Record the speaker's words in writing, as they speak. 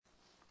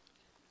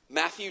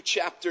Matthew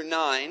chapter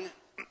 9,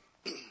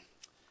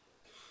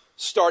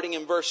 starting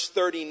in verse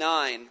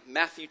 39.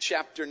 Matthew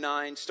chapter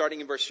 9,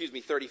 starting in verse,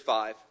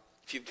 35.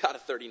 If you've got a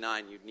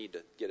 39, you'd need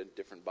to get a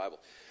different Bible.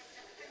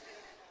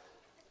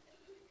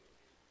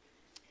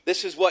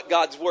 This is what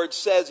God's word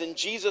says. And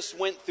Jesus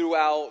went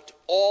throughout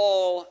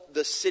all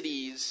the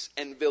cities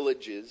and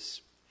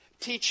villages,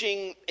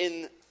 teaching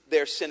in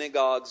their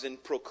synagogues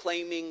and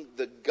proclaiming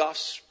the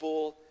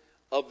gospel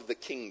of the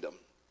kingdom,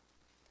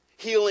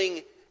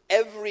 healing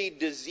every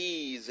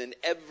disease and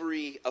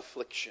every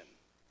affliction.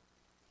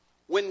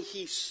 When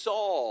he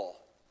saw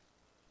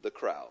the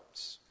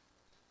crowds,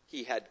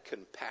 he had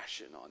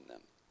compassion on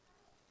them,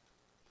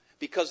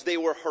 because they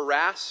were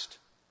harassed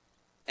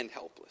and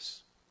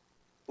helpless,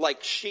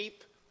 like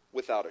sheep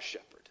without a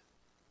shepherd.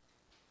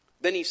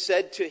 Then he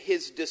said to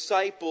his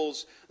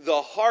disciples,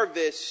 "The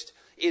harvest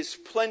is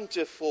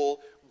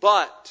plentiful,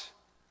 but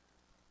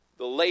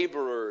the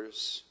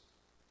laborers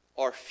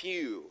are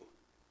few.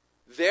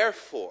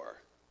 Therefore,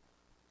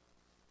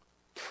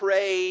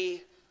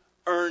 pray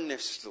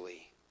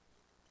earnestly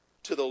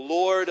to the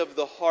Lord of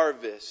the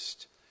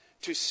harvest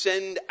to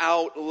send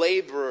out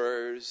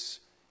laborers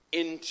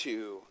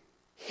into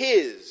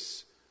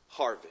his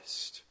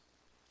harvest."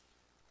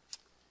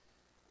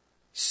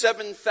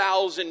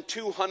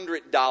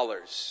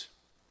 $7,200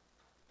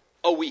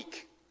 a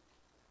week.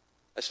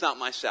 That's not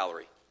my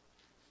salary,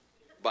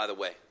 by the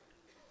way.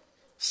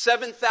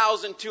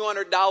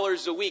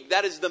 $7,200 a week.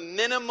 That is the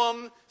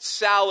minimum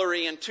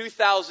salary in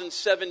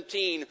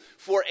 2017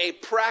 for a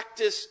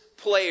practice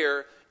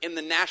player in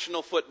the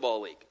National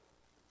Football League.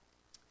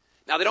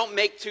 Now they don't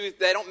make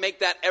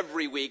that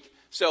every week,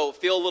 so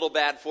feel a little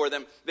bad for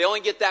them. They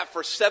only get that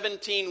for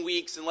 17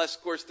 weeks, unless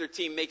of course their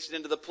team makes it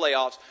into the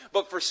playoffs.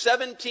 But for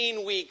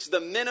 17 weeks, the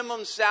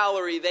minimum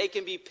salary they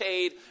can be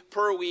paid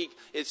per week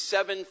is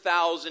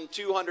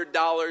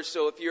 $7,200.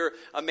 So if you're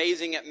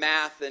amazing at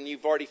math and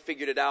you've already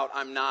figured it out,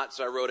 I'm not,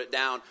 so I wrote it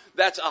down.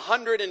 That's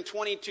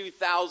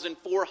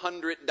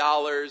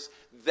 $122,400.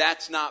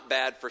 That's not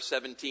bad for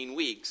 17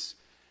 weeks.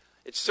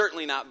 It's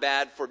certainly not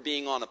bad for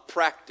being on a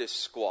practice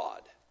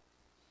squad,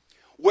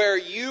 where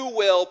you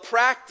will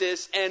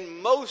practice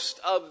and most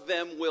of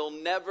them will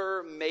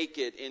never make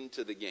it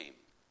into the game.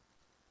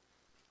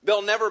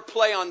 They'll never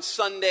play on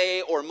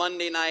Sunday or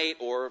Monday night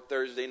or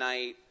Thursday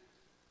night.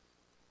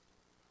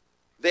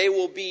 They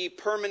will be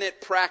permanent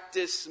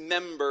practice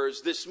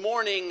members. This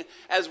morning,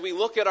 as we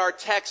look at our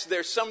text,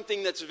 there's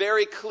something that's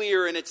very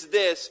clear, and it's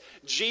this: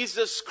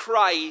 Jesus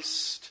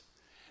Christ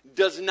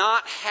does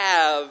not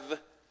have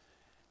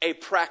a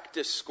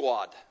practice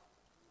squad.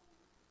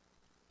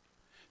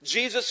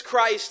 Jesus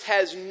Christ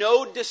has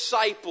no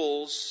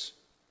disciples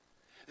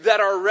that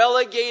are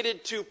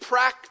relegated to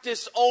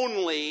practice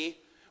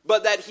only,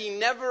 but that he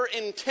never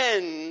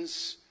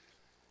intends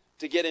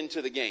to get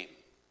into the game.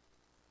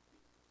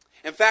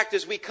 In fact,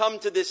 as we come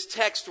to this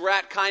text, we're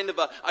at kind of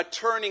a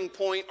turning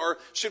point, or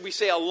should we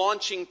say a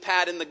launching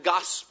pad in the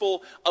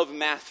Gospel of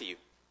Matthew.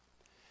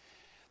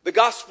 The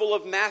Gospel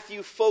of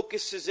Matthew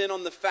focuses in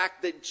on the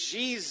fact that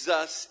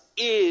Jesus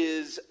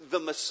is the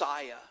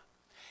Messiah.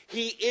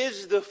 He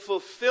is the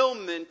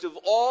fulfillment of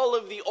all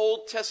of the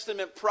Old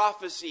Testament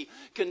prophecy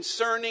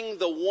concerning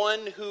the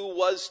one who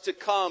was to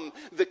come,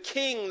 the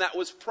king that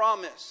was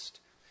promised.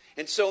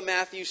 And so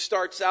Matthew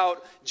starts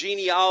out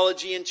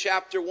genealogy in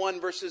chapter 1,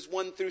 verses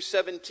 1 through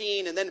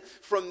 17. And then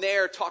from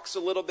there talks a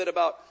little bit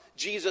about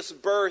Jesus'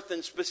 birth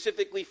and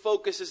specifically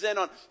focuses in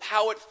on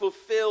how it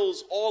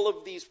fulfills all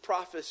of these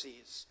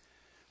prophecies.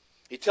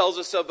 He tells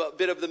us of a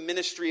bit of the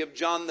ministry of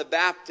John the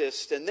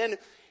Baptist. And then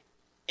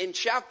in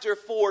chapter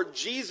 4,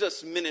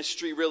 Jesus'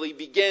 ministry really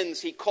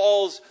begins. He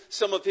calls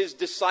some of his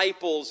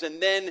disciples,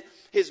 and then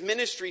his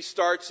ministry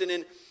starts. And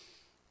in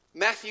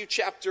Matthew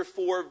chapter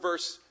 4,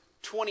 verse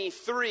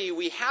 23,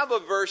 we have a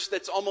verse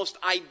that's almost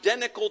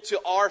identical to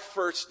our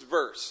first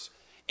verse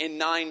in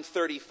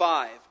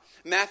 9:35.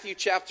 Matthew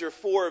chapter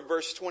 4,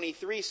 verse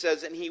 23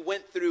 says, "And he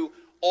went through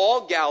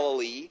all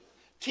Galilee,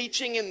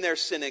 teaching in their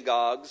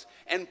synagogues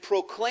and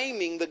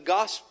proclaiming the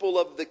gospel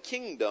of the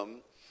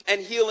kingdom,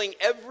 and healing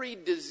every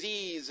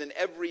disease and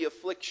every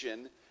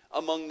affliction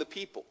among the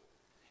people."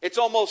 It's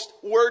almost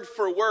word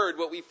for word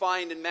what we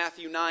find in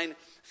Matthew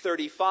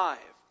 9:35.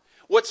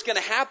 What's going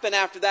to happen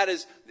after that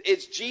is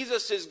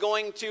Jesus is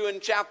going to, in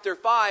chapter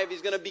 5,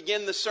 he's going to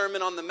begin the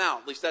Sermon on the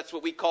Mount. At least that's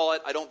what we call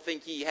it. I don't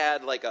think he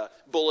had like a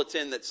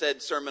bulletin that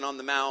said Sermon on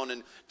the Mount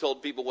and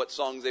told people what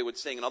songs they would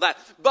sing and all that.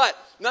 But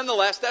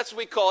nonetheless, that's what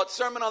we call it,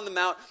 Sermon on the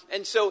Mount.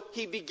 And so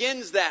he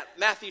begins that,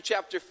 Matthew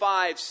chapter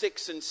 5,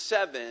 6, and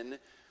 7.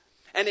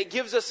 And it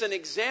gives us an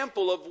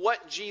example of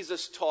what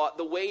Jesus taught,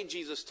 the way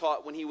Jesus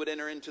taught when he would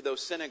enter into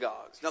those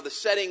synagogues. Now, the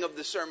setting of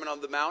the Sermon on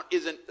the Mount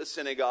isn't a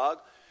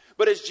synagogue.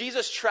 But as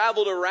Jesus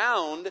traveled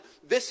around,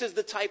 this is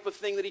the type of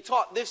thing that he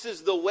taught. This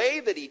is the way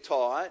that he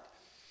taught.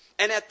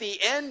 And at the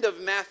end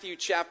of Matthew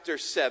chapter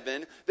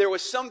 7, there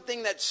was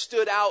something that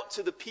stood out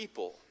to the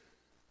people.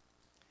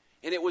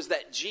 And it was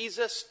that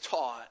Jesus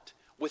taught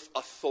with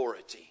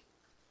authority.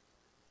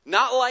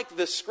 Not like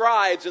the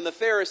scribes and the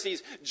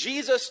Pharisees.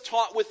 Jesus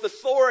taught with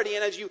authority.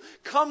 And as you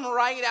come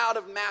right out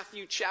of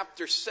Matthew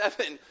chapter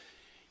 7,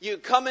 you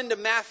come into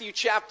Matthew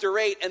chapter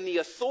 8, and the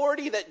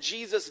authority that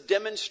Jesus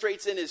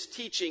demonstrates in his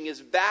teaching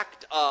is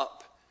backed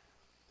up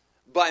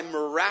by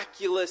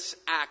miraculous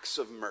acts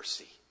of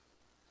mercy.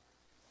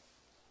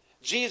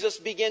 Jesus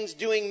begins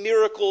doing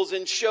miracles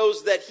and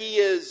shows that he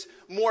is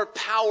more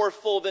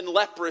powerful than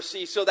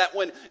leprosy, so that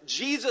when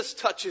Jesus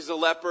touches a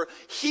leper,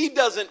 he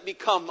doesn't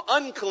become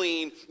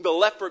unclean, the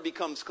leper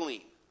becomes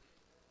clean.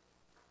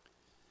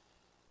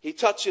 He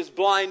touches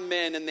blind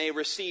men and they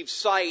receive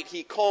sight.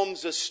 He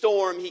calms a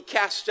storm. He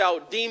casts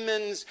out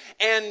demons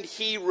and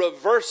he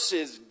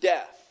reverses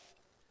death.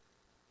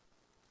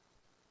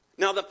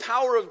 Now, the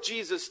power of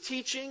Jesus'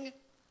 teaching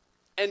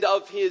and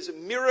of his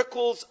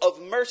miracles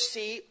of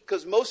mercy,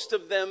 because most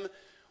of them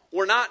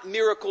were not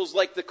miracles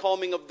like the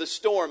calming of the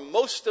storm.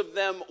 Most of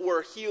them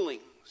were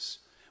healings.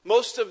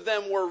 Most of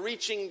them were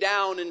reaching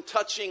down and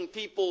touching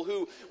people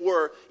who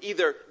were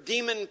either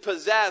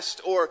demon-possessed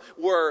or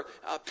were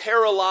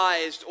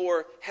paralyzed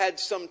or had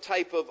some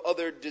type of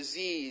other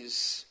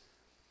disease.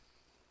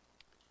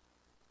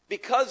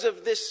 Because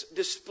of this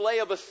display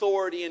of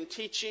authority in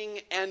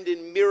teaching and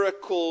in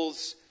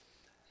miracles,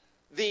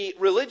 the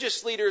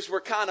religious leaders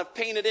were kind of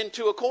painted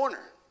into a corner.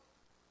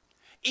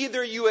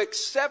 Either you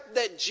accept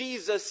that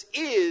Jesus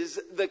is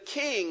the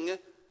King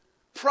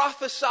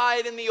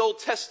prophesied in the Old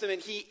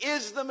Testament, he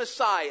is the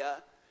Messiah.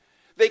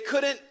 They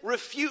couldn't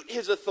refute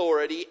his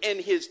authority in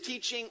his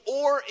teaching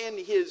or in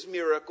his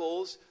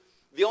miracles.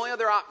 The only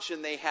other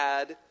option they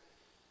had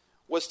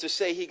was to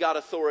say he got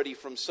authority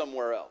from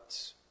somewhere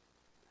else.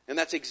 And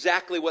that's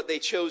exactly what they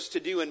chose to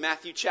do in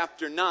Matthew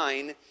chapter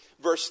 9,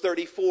 verse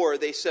 34.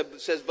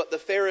 Says, but the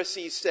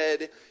Pharisees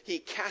said, he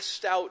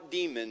cast out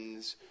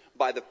demons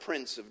by the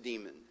prince of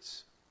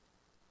demons.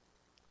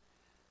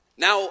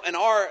 Now, in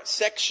our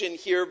section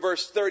here,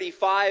 verse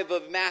 35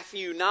 of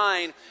Matthew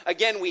 9,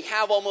 again, we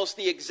have almost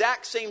the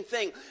exact same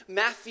thing.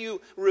 Matthew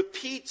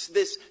repeats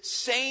this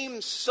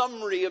same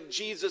summary of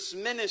Jesus'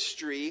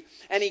 ministry,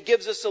 and he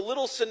gives us a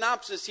little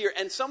synopsis here,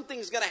 and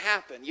something's going to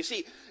happen. You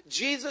see,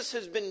 Jesus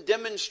has been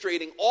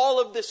demonstrating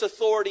all of this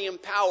authority and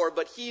power,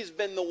 but he's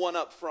been the one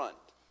up front.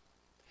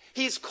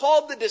 He's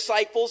called the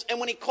disciples,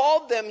 and when he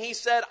called them, he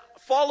said,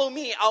 follow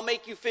me, I'll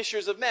make you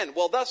fishers of men.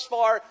 Well, thus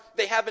far,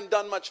 they haven't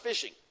done much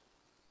fishing.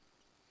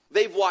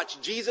 They've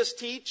watched Jesus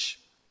teach.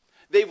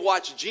 They've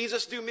watched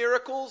Jesus do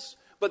miracles.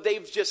 But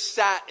they've just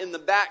sat in the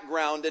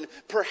background. And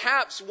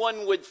perhaps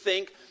one would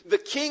think the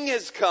king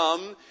has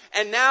come.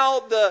 And now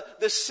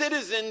the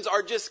citizens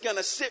are just going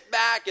to sit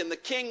back. And the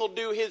king will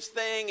do his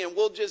thing. And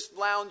we'll just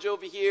lounge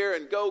over here.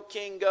 And go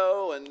king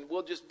go. And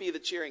we'll just be the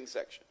cheering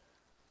section.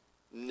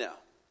 No.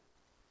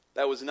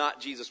 That was not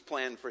Jesus'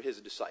 plan for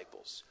his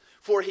disciples.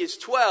 For his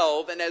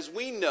 12, and as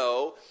we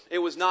know, it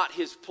was not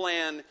his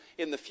plan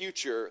in the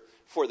future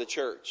for the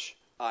church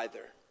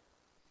either.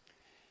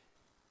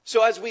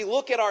 So as we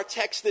look at our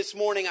text this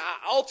morning,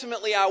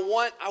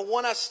 I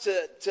want us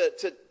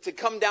to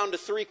come down to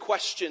three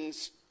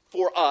questions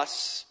for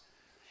us.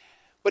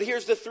 But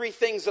here's the three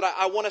things that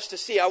I want us to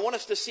see. I want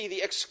us to see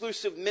the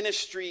inclusive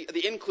ministry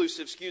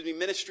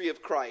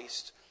of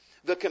Christ,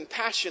 the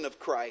compassion of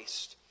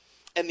Christ,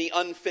 and the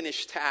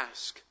unfinished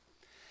task.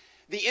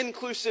 The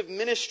inclusive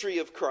ministry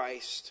of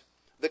Christ,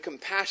 the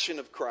compassion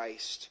of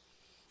Christ,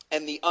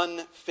 and the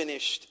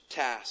unfinished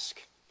task.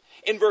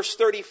 In verse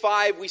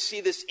 35, we see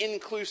this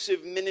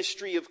inclusive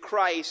ministry of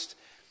Christ.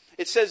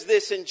 It says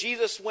this, and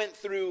Jesus went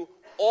through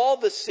all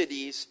the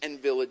cities and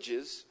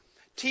villages,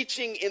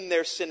 teaching in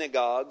their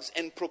synagogues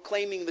and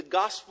proclaiming the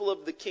gospel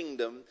of the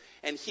kingdom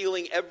and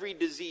healing every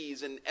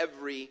disease and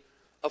every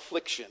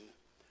affliction.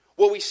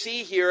 What we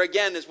see here,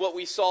 again, is what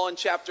we saw in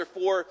chapter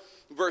 4,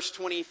 verse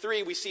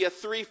 23. We see a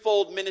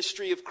threefold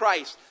ministry of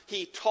Christ.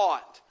 He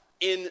taught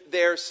in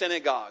their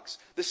synagogues.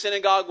 The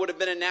synagogue would have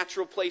been a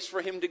natural place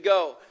for him to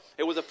go.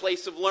 It was a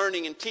place of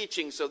learning and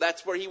teaching, so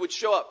that's where he would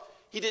show up.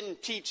 He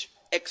didn't teach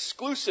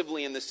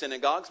exclusively in the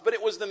synagogues, but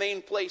it was the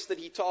main place that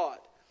he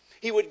taught.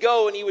 He would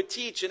go and he would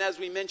teach, and as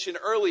we mentioned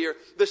earlier,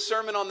 the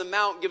Sermon on the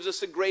Mount gives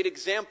us a great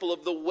example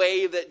of the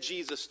way that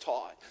Jesus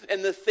taught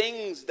and the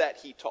things that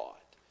he taught.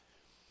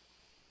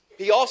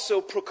 He also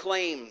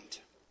proclaimed.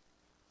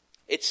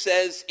 It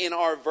says in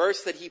our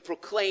verse that he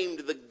proclaimed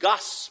the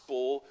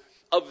gospel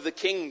of the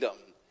kingdom.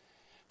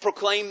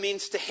 Proclaim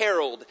means to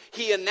herald.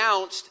 He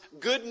announced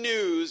good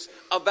news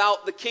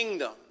about the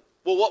kingdom.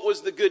 Well, what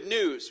was the good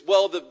news?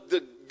 Well,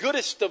 the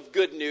goodest of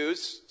good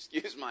news,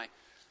 excuse my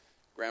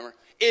grammar,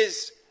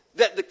 is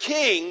that the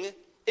king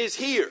is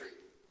here.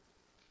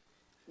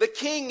 The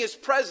king is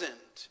present.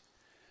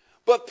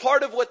 But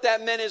part of what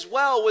that meant as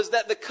well was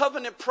that the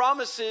covenant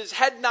promises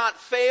had not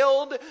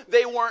failed.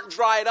 They weren't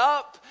dried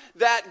up.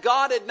 That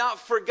God had not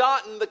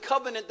forgotten the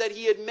covenant that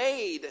he had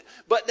made.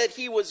 But that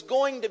he was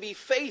going to be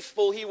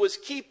faithful. He was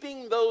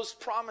keeping those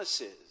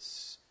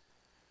promises.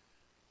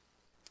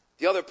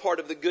 The other part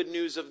of the good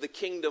news of the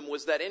kingdom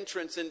was that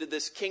entrance into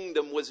this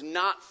kingdom was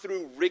not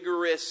through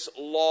rigorous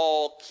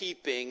law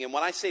keeping. And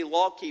when I say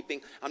law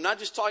keeping, I'm not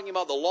just talking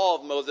about the law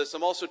of Moses.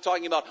 I'm also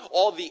talking about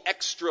all the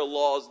extra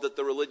laws that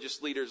the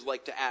religious leaders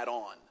like to add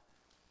on.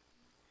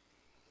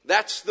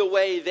 That's the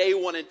way they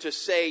wanted to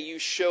say you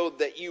showed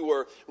that you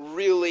were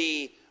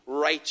really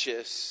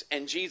righteous.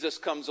 And Jesus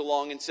comes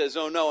along and says,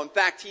 oh no. In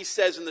fact, he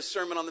says in the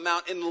Sermon on the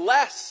Mount,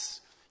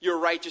 unless your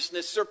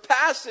righteousness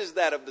surpasses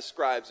that of the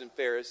scribes and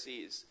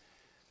Pharisees,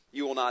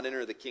 you will not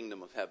enter the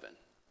kingdom of heaven.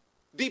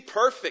 Be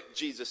perfect,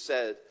 Jesus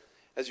said,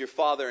 as your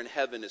Father in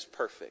heaven is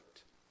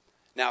perfect.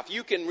 Now, if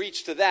you can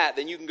reach to that,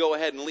 then you can go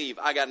ahead and leave.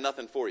 I got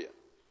nothing for you.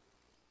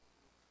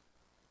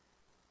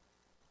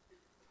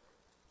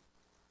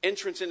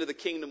 Entrance into the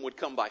kingdom would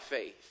come by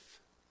faith.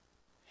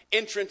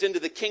 Entrance into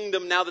the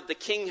kingdom, now that the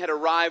king had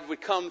arrived, would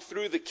come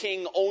through the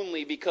king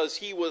only because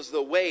he was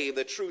the way,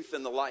 the truth,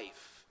 and the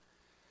life.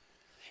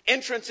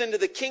 Entrance into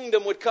the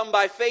kingdom would come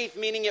by faith,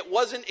 meaning it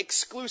wasn't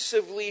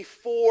exclusively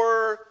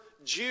for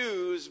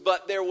Jews,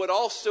 but there would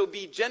also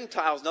be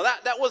Gentiles. Now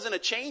that wasn't a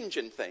change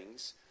in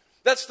things.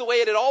 That's the way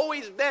it had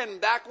always been.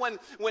 Back when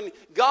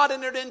God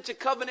entered into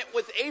covenant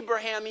with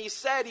Abraham, he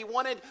said he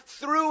wanted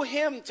through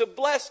him to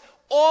bless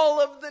all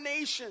of the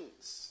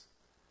nations.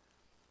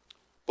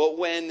 But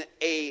when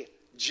a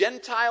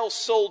Gentile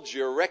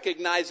soldier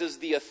recognizes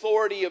the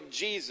authority of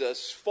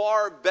Jesus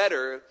far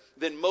better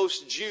than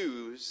most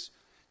Jews,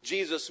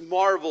 Jesus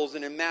marvels,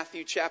 and in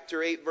Matthew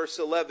chapter 8, verse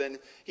 11,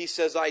 he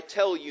says, I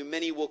tell you,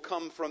 many will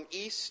come from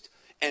east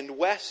and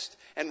west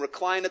and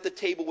recline at the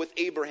table with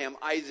Abraham,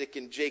 Isaac,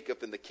 and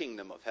Jacob in the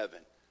kingdom of heaven.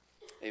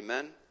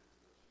 Amen.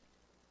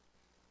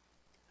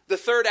 The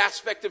third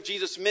aspect of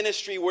Jesus'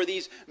 ministry were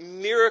these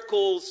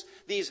miracles,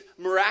 these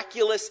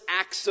miraculous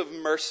acts of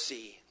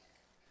mercy.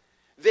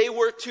 They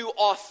were to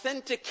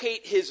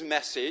authenticate his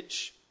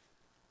message,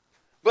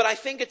 but I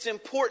think it's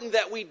important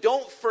that we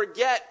don't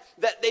forget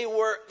that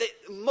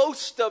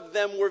most of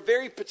them were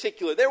very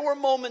particular. There were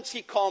moments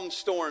he calmed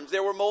storms.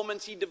 There were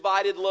moments he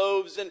divided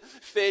loaves and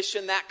fish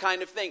and that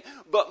kind of thing.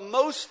 But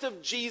most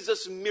of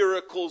Jesus'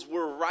 miracles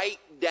were right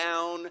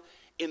down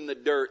in the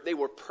dirt. They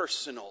were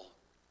personal.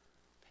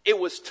 It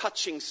was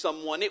touching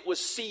someone. It was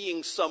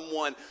seeing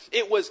someone.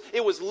 It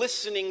was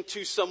listening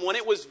to someone.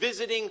 It was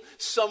visiting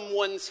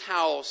someone's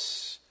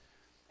house.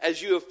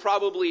 As you have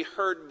probably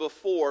heard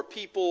before,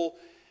 people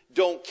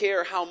don't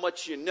care how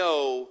much you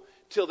know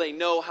till they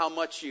know how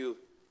much you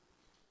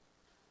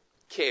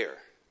care.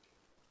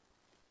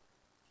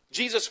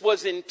 Jesus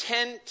was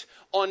intent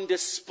on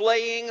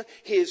displaying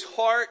his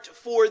heart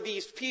for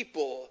these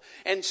people.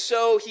 And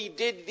so he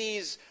did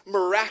these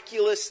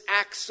miraculous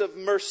acts of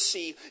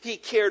mercy. He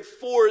cared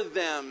for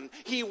them.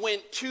 He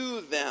went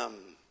to them.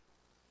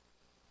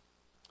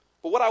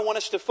 But what I want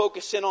us to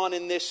focus in on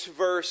in this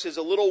verse is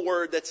a little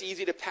word that's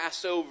easy to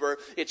pass over.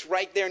 It's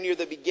right there near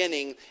the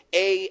beginning,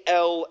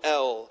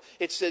 A-L-L.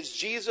 It says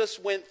Jesus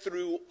went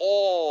through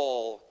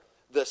all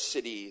the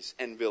cities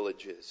and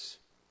villages.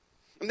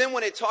 And then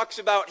when it talks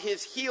about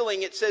his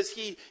healing, it says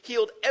he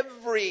healed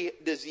every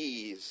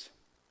disease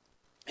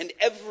and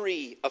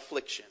every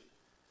affliction.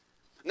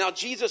 Now,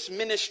 Jesus'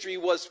 ministry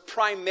was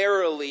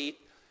primarily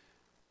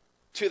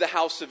to the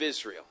house of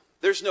Israel.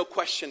 There's no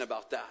question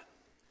about that.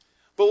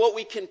 But what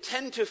we can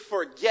tend to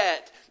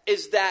forget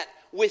is that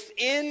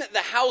within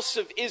the house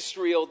of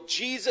Israel,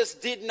 Jesus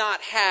did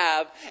not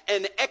have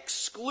an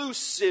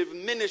exclusive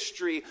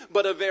ministry,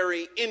 but a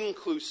very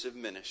inclusive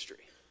ministry.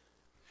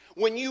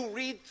 When you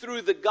read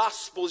through the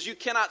Gospels, you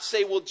cannot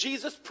say, well,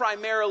 Jesus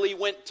primarily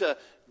went to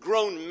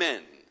grown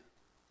men.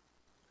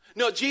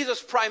 No,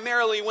 Jesus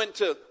primarily went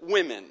to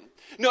women.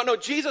 No,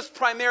 Jesus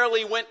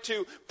primarily went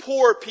to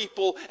poor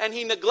people and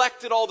he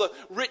neglected all the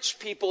rich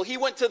people. He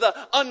went to the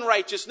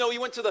unrighteous. No, he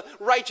went to the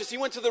righteous. He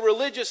went to the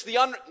religious,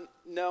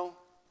 No.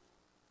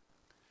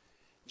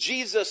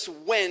 Jesus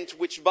went,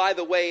 which by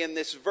the way in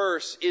this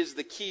verse is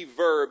the key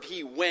verb.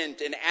 He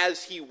went, and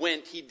as he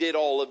went, he did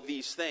all of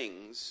these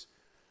things.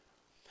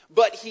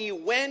 But he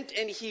went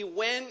and he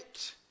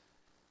went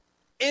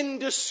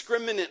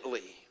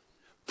indiscriminately,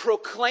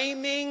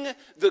 proclaiming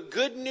the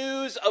good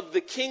news of the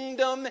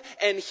kingdom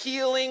and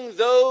healing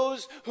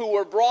those who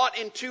were brought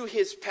into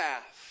his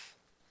path.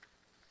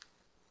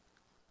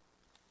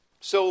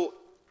 So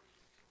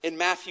in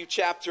Matthew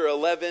chapter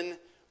 11,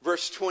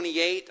 verse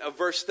 28, a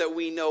verse that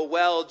we know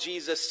well,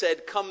 Jesus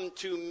said, "Come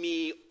to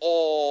me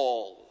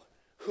all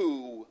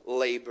who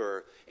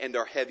labor and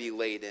are heavy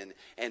laden,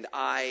 and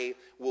I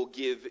will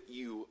give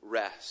you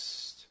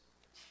rest."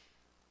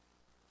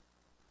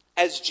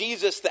 As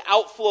Jesus, the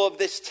outflow of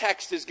this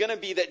text is going to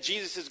be that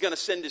Jesus is going to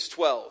send his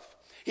 12.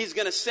 He's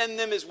going to send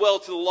them as well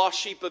to the lost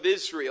sheep of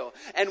Israel.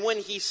 And when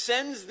he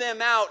sends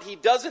them out, he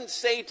doesn't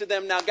say to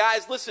them, "Now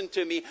guys, listen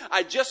to me.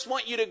 I just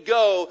want you to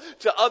go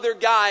to other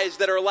guys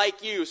that are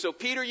like you. So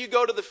Peter, you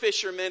go to the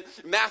fishermen.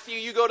 Matthew,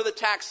 you go to the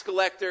tax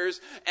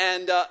collectors."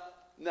 And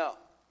no.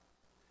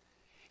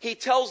 He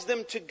tells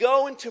them to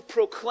go and to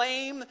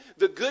proclaim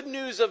the good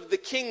news of the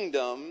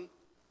kingdom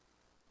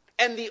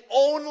And the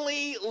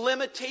only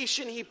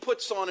limitation he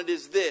puts on it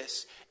is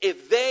this: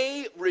 if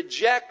they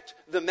reject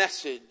the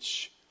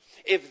message,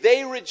 if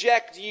they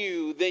reject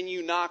you, then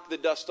you knock the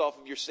dust off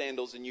of your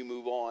sandals and you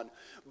move on.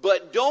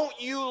 But don't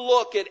you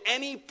look at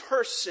any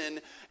person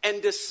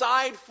and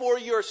decide for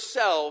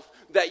yourself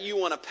that you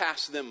want to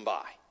pass them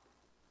by.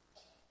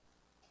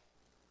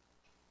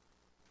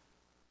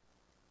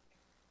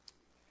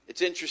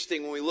 It's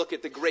interesting when we look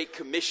at the Great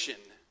Commission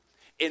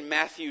in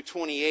Matthew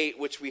 28,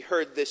 which we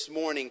heard this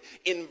morning.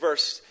 In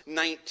verse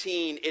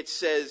 19, it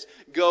says,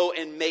 "Go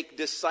and make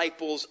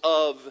disciples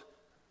of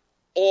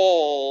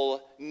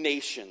all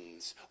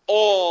nations,"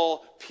 all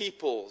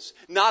peoples.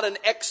 Not an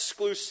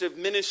exclusive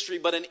ministry,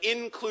 but an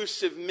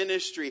inclusive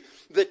ministry.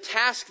 The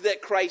task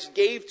that Christ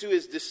gave to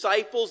his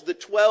disciples, the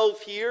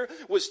 12 here,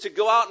 was to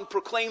go out and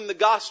proclaim the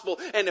gospel.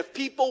 And if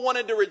people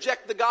wanted to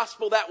reject the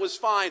gospel, that was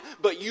fine,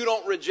 but you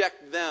don't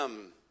reject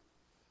them.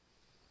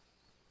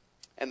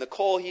 And the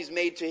call he's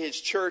made to his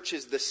church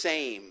is the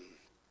same.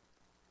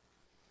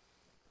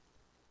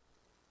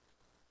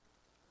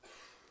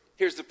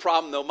 Here's the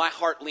problem, though. My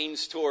heart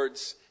leans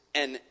towards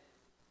an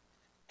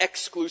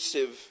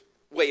exclusive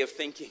way of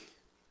thinking.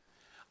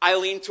 I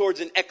lean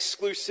towards an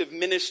exclusive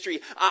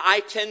ministry.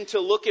 I tend to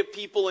look at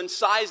people and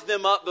size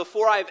them up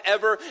before I've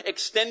ever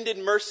extended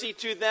mercy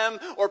to them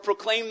or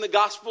proclaimed the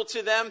gospel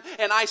to them.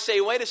 And I say,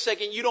 wait a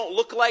second, you don't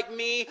look like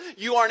me.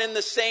 You aren't in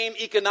the same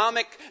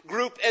economic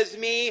group as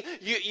me.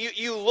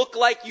 You look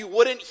like you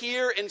wouldn't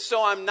hear, and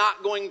so I'm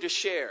not going to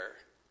share.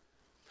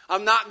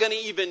 I'm not going to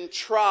even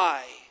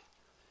try.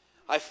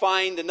 I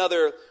find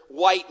another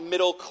white,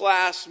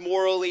 middle-class,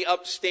 morally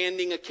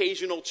upstanding,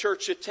 occasional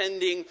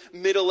church-attending,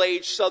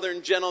 middle-aged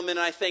Southern gentleman,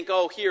 and I think,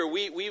 oh, here,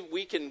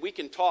 we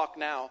can talk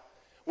now.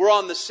 We're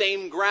on the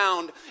same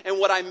ground. And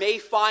what I may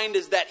find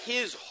is that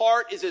his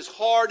heart is as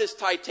hard as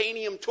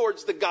titanium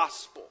towards the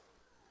gospel.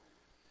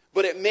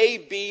 But it may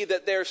be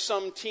that there's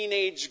some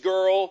teenage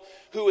girl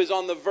who is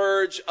on the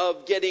verge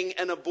of getting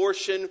an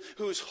abortion,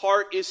 whose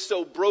heart is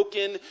so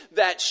broken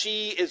that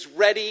she is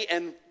ready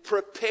and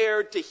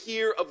prepared to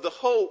hear of the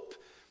hope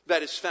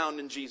that is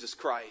found in Jesus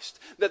Christ.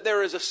 That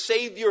there is a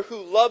Savior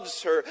who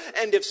loves her,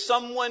 and if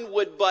someone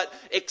would but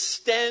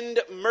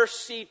extend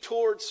mercy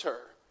towards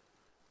her,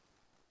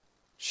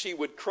 she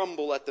would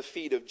crumble at the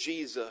feet of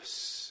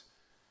Jesus,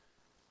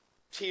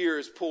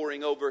 tears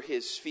pouring over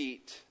his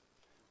feet,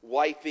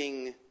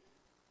 wiping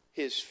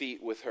his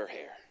feet with her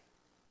hair.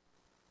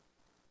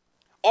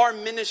 Our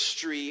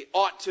ministry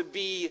ought to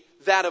be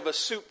that of a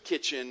soup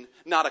kitchen,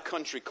 not a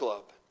country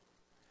club.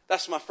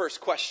 That's my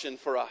first question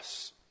for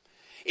us.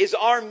 Is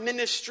our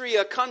ministry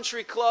a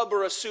country club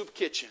or a soup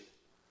kitchen?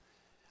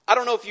 I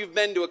don't know if you've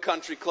been to a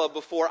country club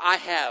before. I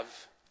have.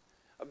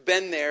 I've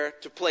been there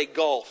to play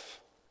golf.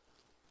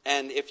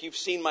 And if you've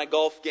seen my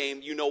golf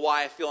game, you know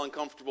why I feel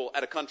uncomfortable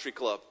at a country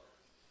club.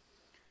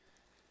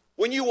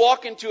 When you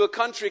walk into a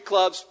country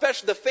club,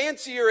 especially the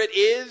fancier it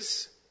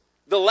is,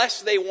 the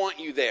less they want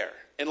you there,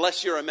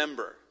 unless you're a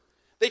member.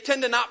 They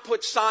tend to not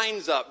put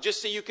signs up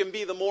just so you can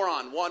be the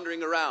moron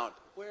wandering around.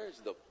 Where's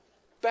the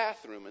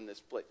bathroom in this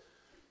place?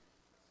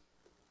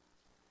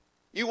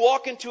 You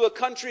walk into a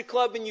country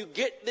club and you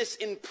get this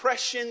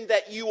impression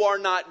that you are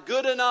not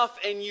good enough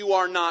and you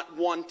are not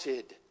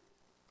wanted.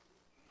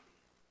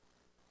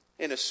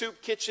 In a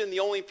soup kitchen,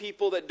 the only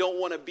people that don't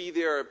want to be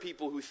there are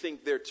people who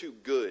think they're too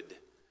good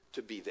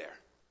to be there.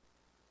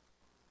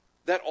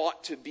 That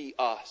ought to be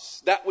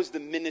us. That was the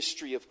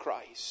ministry of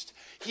Christ.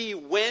 He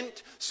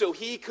went so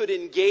he could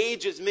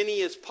engage as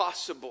many as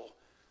possible.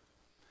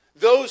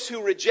 Those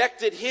who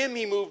rejected him,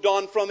 he moved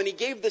on from, and he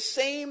gave the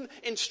same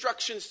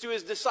instructions to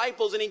his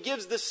disciples, and he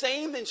gives the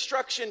same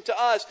instruction to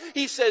us.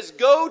 He says,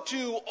 go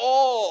to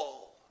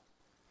all.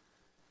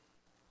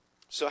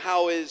 So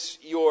how is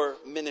your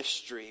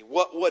ministry?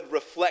 What would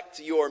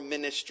reflect your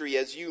ministry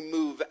as you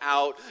move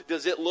out?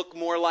 Does it look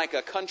more like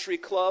a country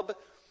club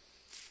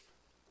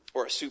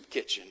or a soup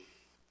kitchen?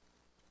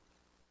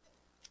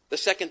 The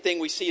second thing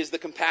we see is the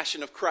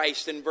compassion of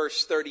Christ in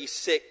verse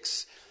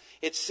 36.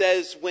 It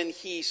says, when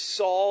he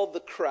saw the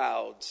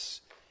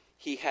crowds,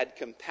 he had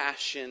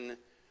compassion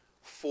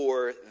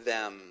for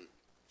them.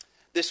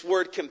 This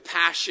word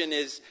compassion,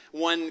 is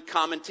one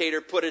commentator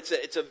put it,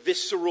 it's a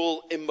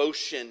visceral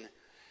emotion.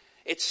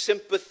 It's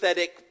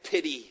sympathetic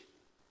pity.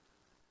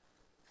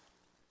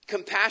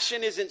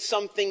 Compassion isn't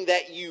something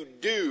that you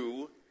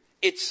do.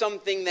 It's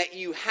something that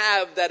you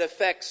have that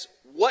affects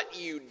what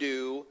you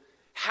do,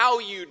 how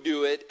you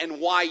do it, and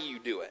why you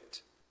do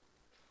it.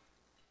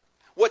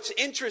 What's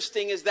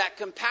interesting is that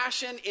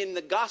compassion in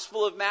the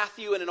Gospel of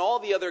Matthew and in all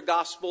the other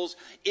Gospels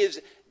is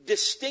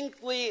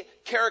distinctly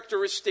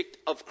characteristic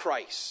of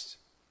Christ.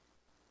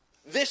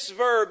 This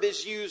verb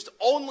is used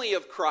only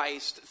of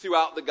Christ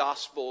throughout the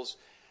Gospels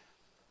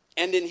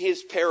and in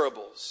his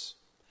parables.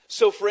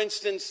 So, for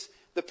instance,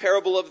 the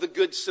parable of the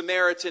Good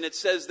Samaritan, it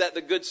says that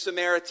the Good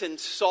Samaritan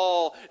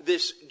saw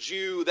this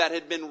Jew that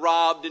had been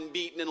robbed and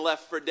beaten and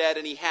left for dead,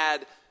 and he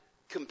had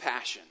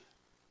compassion.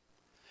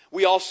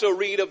 We also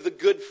read of the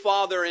good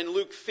father in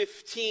Luke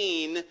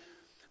 15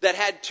 that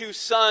had 2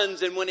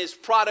 sons, and when his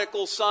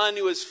prodigal son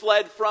who has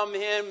fled from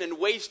him and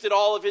wasted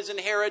all of his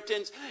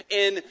inheritance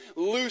in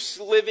loose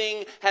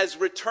living has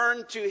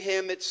returned to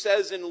him, it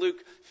says in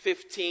Luke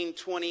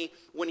 15:20,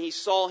 when he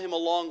saw him a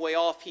long way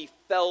off, he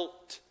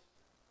felt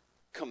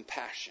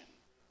compassion.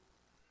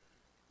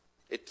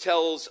 It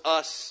tells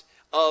us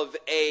of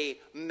a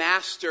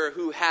master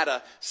who had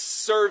a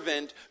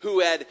servant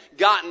who had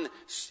gotten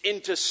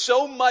into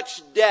so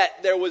much debt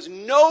there was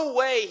no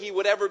way he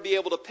would ever be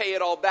able to pay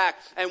it all back.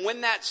 And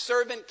when that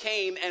servant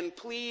came and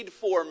pleaded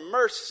for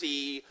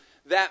mercy,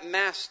 that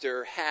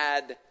master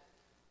had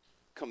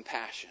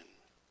compassion.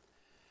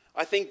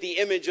 I think the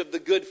image of the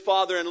good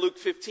father in Luke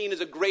 15 is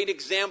a great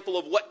example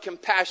of what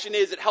compassion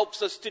is. It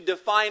helps us to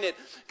define it.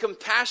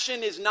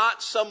 Compassion is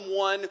not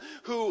someone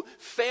who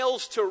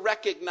fails to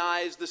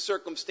recognize the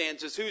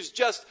circumstances, who's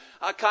just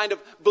kind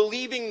of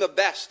believing the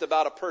best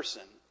about a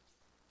person.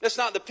 That's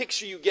not the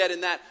picture you get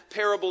in that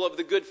parable of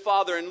the good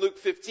father in Luke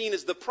 15.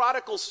 As the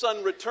prodigal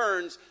son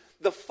returns,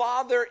 the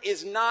father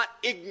is not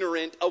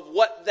ignorant of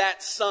what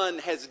that son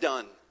has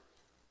done.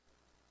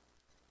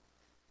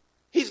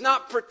 He's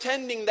not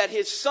pretending that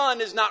his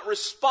son is not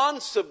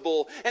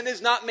responsible and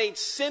has not made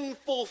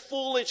sinful,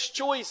 foolish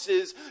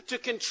choices to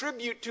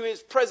contribute to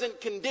his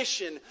present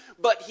condition.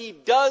 But he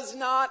does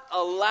not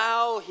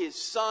allow his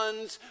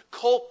son's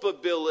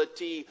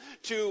culpability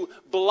to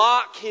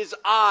block his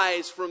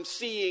eyes from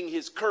seeing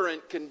his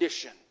current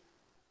condition.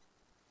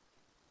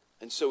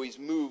 And so he's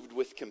moved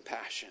with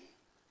compassion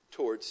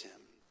towards him.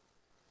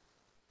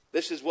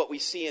 This is what we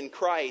see in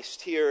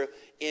Christ here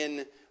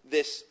in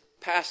this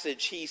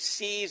passage. He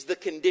sees the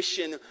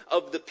condition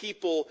of the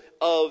people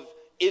of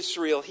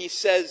Israel. It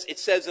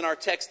says in our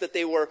text that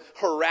they were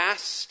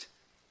harassed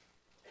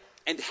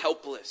and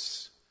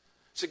helpless.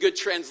 It's a good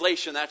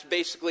translation. That's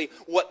basically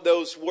what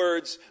those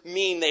words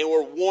mean. They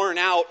were worn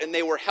out and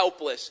they were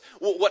helpless.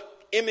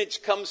 What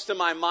image comes to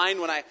my mind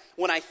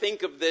when I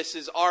think of this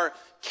is our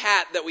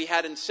cat that we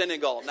had in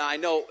Senegal. Now I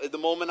know the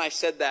moment I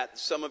said that,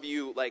 some of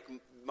you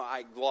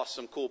I lost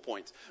some cool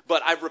points.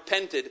 But I've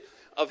repented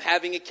of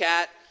having a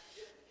cat.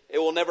 It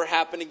will never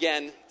happen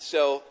again,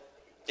 so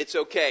it's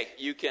okay.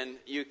 You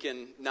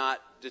can not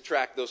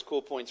detract those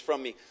cool points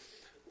from me.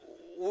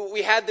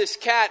 We had this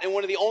cat, and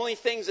one of the only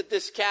things that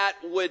this cat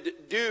would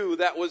do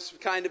that was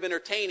kind of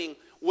entertaining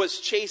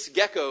was chase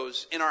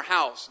geckos in our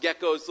house.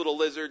 Geckos, little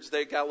lizards,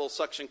 they got little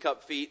suction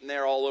cup feet, and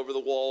they're all over the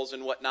walls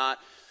and whatnot,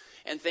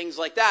 and things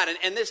like that.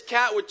 And this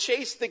cat would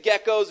chase the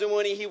geckos, and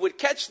when he would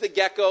catch the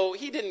gecko,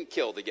 he didn't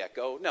kill the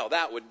gecko. No,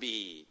 that would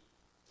be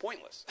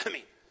pointless.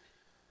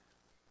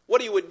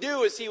 What he would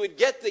do is he would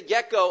get the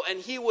gecko and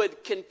he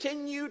would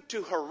continue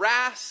to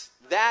harass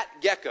that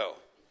gecko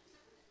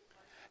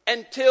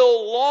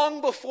until long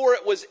before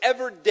it was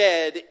ever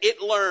dead,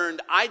 it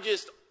learned, I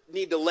just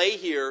need to lay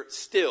here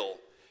still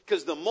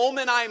because the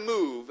moment I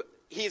move,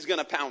 he's going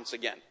to pounce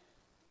again.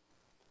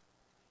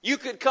 You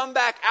could come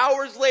back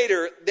hours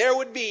later, there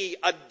would be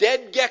a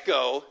dead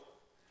gecko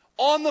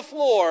on the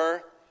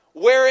floor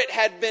where it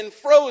had been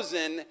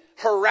frozen,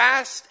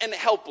 harassed and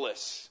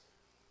helpless.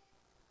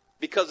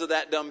 Because of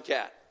that dumb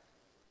cat.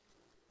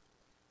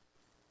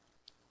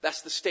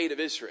 That's the state of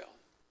Israel.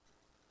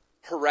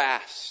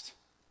 Harassed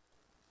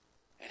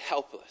and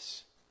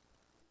helpless.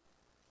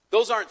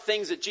 Those aren't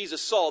things that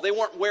Jesus saw. They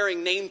weren't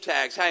wearing name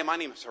tags. Hey, my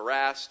name is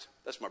harassed.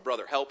 That's my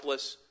brother,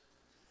 helpless.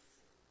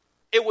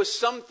 It was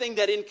something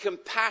that in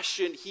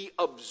compassion he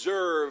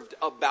observed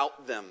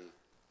about them.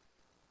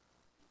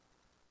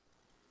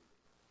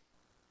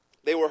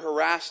 They were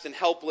harassed and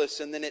helpless,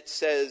 and then it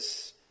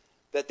says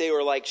that they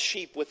were like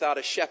sheep without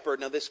a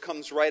shepherd. Now this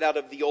comes right out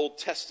of the Old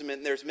Testament.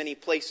 And there's many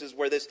places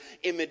where this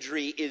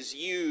imagery is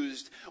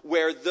used,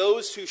 where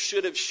those who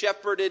should have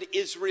shepherded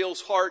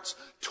Israel's hearts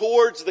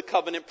towards the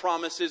covenant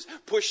promises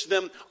push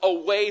them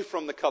away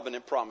from the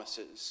covenant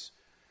promises.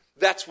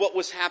 That's what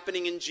was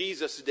happening in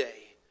Jesus' day.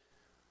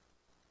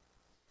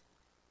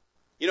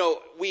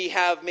 We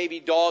have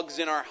maybe dogs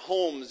in our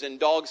homes, and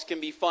dogs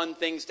can be fun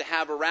things to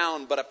have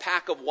around, but a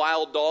pack of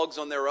wild dogs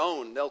on their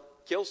own, they'll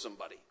kill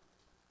somebody.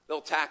 They'll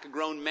attack a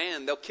grown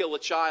man. They'll kill a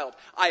child.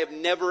 I have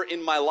never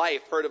in my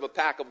life heard of a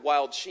pack of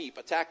wild sheep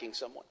attacking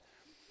someone.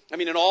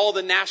 In all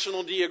the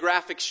National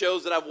Geographic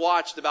shows that I've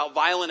watched about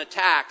violent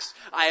attacks,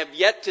 I have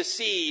yet to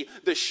see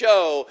the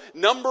show,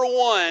 number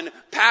 1,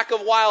 pack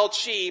of wild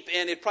sheep,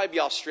 and it'd probably be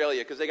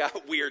Australia because they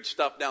got weird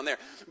stuff down there.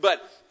 But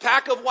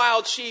pack of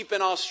wild sheep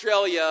in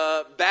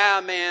Australia,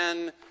 bad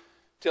man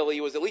till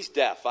he was at least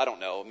deaf. I don't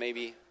know,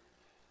 maybe.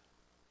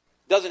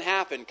 Doesn't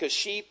happen because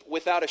sheep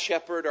without a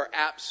shepherd are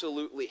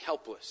absolutely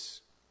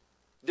helpless,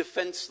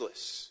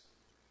 defenseless.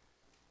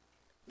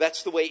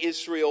 That's the way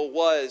Israel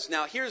was.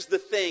 Now, here's the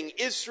thing.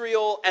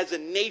 Israel as a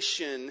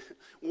nation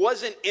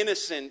wasn't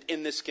innocent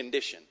in this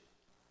condition.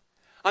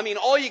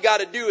 All you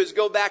got to do is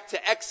go back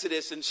to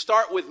Exodus and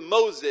start with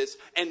Moses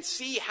and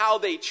see how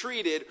they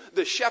treated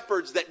the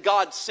shepherds that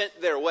God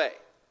sent their way.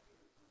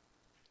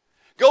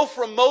 Go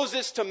from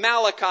Moses to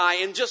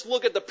Malachi and just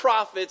look at the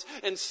prophets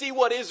and see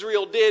what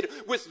Israel did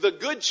with the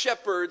good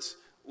shepherds,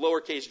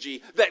 lowercase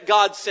g, that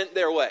God sent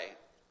their way.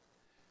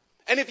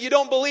 And if you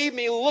don't believe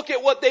me, look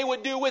at what they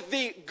would do with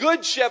the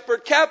good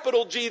shepherd,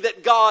 capital G,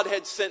 that God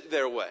had sent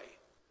their way.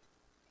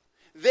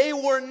 They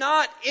were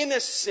not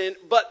innocent,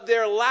 but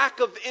their lack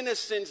of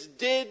innocence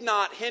did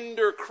not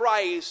hinder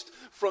Christ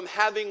from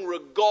having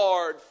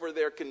regard for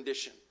their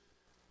condition.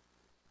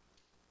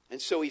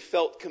 And so he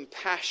felt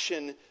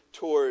compassion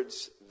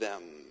towards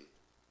them.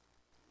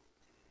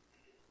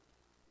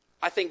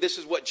 I think this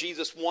is what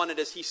Jesus wanted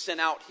as he sent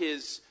out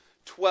his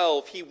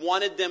 12. He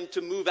wanted them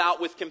to move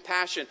out with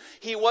compassion.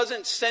 He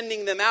wasn't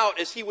sending them out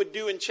as he would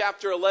do in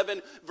chapter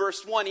 11,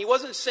 verse 1. He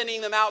wasn't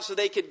sending them out so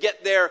they could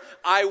get their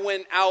I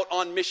went out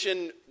on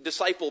mission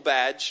disciple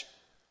badge,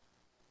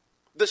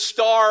 the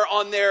star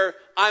on their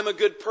I'm a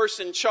good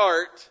person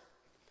chart.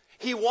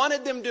 He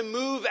wanted them to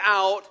move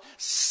out,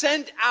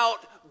 sent out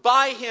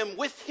by him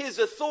with his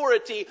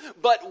authority,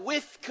 but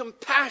with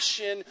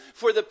compassion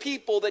for the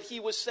people that he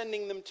was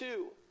sending them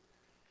to.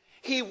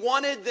 He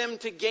wanted them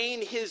to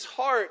gain his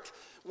heart.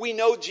 We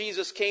know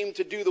Jesus came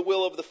to do the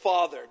will of the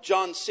Father.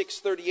 John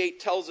 6:38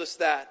 tells us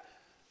that.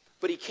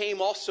 But he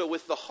came also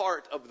with the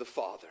heart of the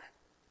Father.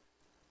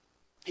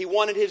 He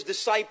wanted his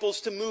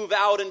disciples to move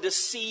out and to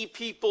see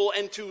people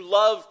and to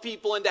love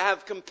people and to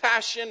have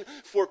compassion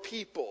for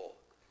people.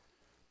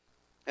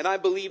 And I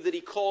believe that he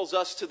calls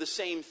us to the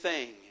same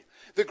thing.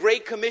 The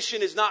Great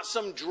Commission is not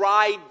some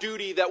dry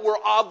duty that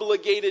we're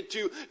obligated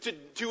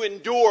to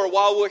endure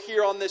while we're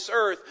here on this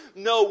earth.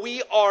 No,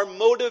 we are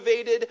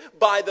motivated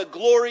by the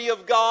glory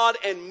of God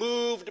and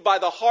moved by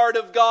the heart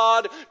of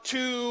God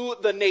to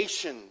the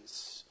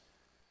nations.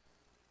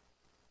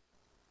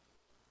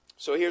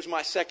 So here's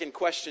my second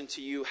question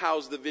to you.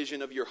 How's the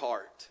vision of your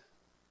heart?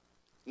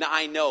 Now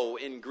I know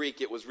in Greek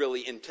it was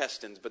really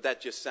intestines, but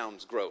that just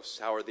sounds gross.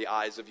 How are the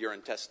eyes of your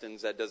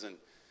intestines? That doesn't,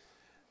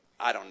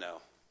 I don't know.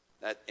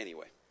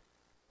 Anyway,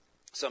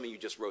 some of you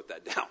just wrote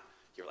that down.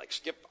 You're like,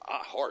 skip,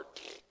 heart,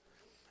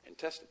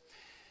 intestine.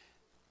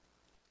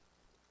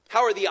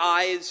 How are the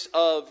eyes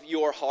of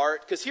your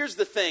heart? Because here's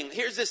the thing.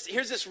 Here's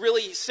this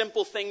really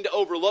simple thing to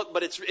overlook,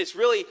 but it's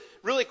really,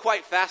 really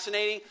quite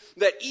fascinating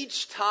that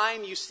each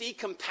time you see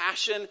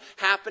compassion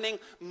happening,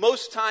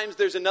 most times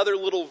there's another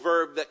little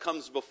verb that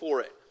comes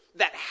before it,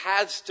 that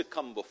has to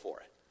come before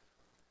it.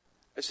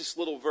 It's this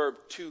little verb,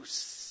 to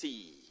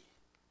see.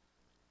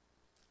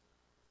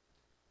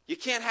 You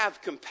can't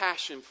have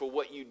compassion for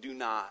what you do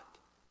not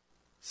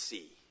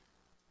see.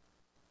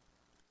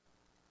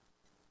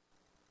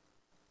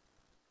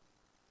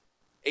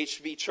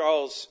 H.B.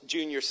 Charles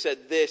Jr.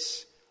 said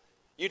this: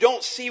 you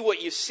don't see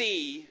what you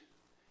see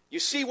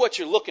what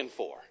you're looking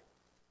for.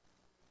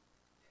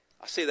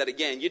 I'll say that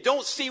again. You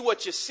don't see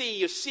what you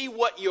see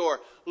what you're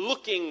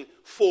looking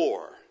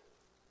for.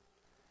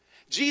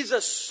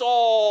 Jesus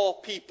saw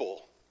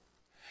people,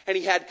 and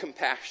he had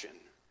compassion.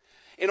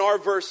 In our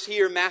verse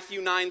here,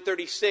 Matthew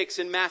 9:36,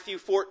 and Matthew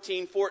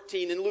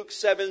 14:14, and Luke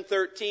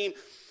 7:13,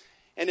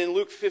 and in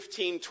Luke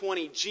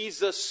 15:20,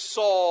 Jesus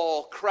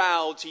saw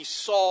crowds, he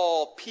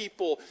saw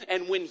people,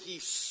 and when he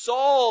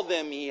saw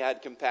them, he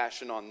had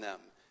compassion on them.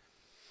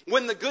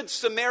 When the Good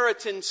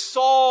Samaritan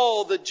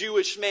saw the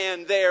Jewish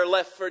man there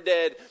left for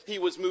dead, he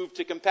was moved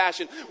to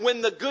compassion. When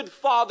the good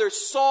father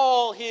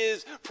saw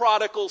his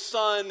prodigal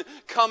son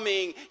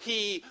coming,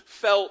 he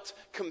felt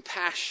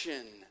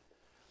compassion.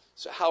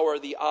 So how are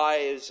the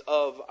eyes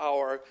of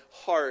our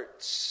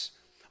hearts?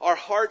 Our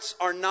hearts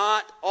are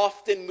not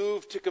often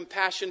moved to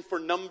compassion for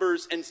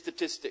numbers and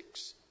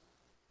statistics.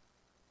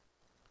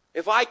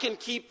 If I can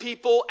keep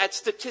people at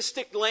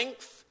statistic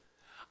length,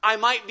 I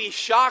might be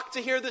shocked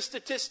to hear the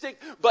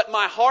statistic, but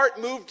my heart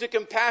moved to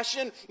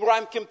compassion where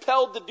I'm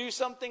compelled to do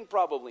something?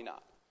 Probably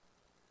not.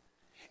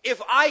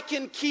 If I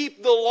can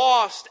keep the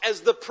lost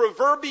as the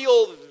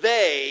proverbial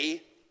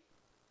they,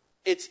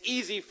 it's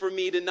easy for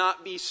me to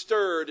not be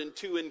stirred and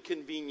too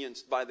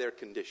inconvenienced by their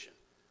condition.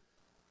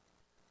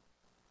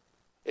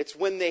 It's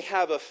when they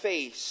have a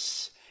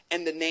face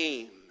and a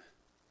name.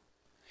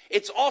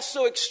 It's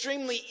also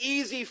extremely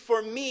easy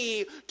for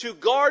me to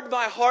guard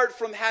my heart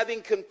from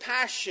having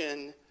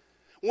compassion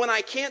when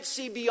I can't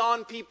see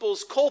beyond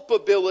people's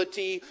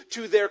culpability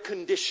to their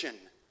condition.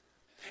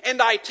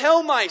 And I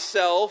tell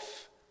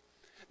myself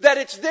that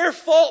it's their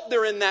fault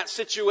they're in that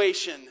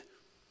situation.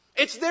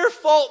 It's their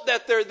fault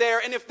that they're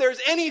there, and if there's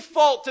any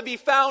fault to be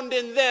found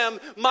in them,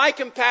 my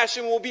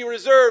compassion will be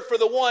reserved for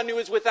the one who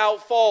is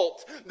without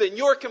fault. Then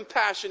your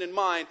compassion and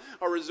mine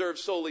are reserved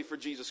solely for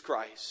Jesus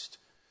Christ,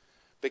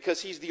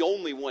 because he's the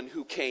only one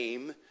who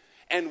came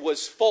and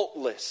was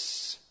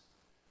faultless.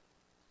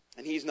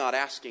 And he's not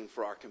asking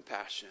for our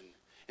compassion.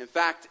 In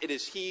fact, it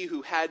is he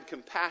who had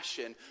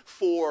compassion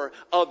for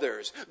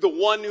others. The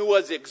one who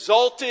was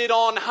exalted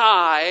on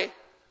high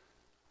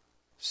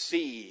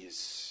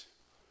sees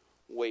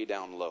way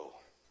down low.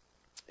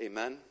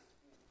 Amen?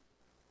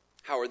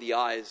 How are the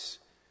eyes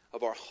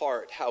of our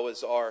heart? How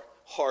is our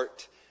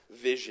heart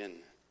vision?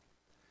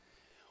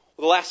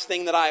 Well, the last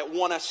thing that I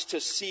want us to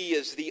see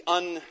is the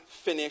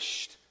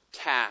unfinished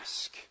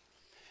task.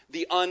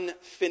 The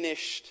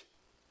unfinished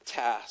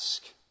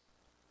task.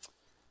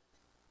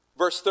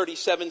 Verse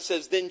 37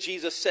 says, "Then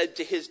Jesus said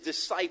to his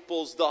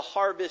disciples, 'The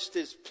harvest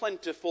is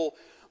plentiful,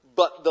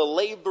 but the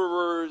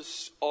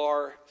laborers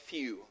are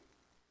few.'"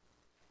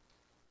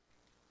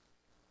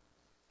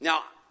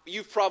 Now,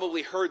 you've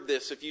probably heard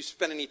this. If you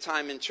spent any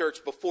time in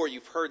church before,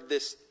 you've heard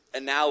this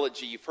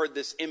analogy. You've heard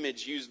this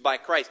image used by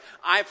Christ.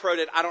 I've heard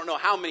it I don't know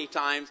how many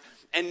times,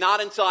 and not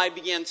until I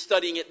began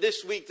studying it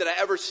this week did I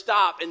ever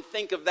stop and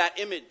think of that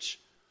image.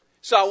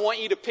 So I want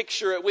you to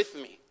picture it with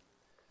me.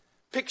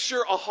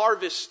 Picture a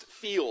harvest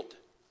field.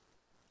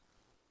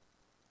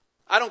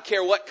 I don't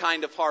care what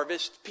kind of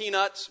harvest.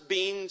 Peanuts,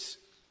 beans,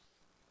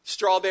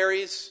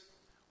 strawberries,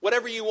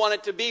 whatever you want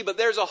it to be. But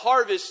there's a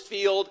harvest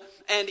field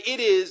and it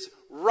is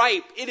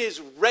ripe. It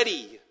is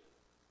ready.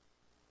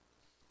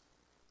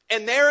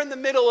 And there in the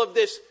middle of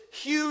this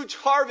huge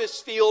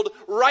harvest field,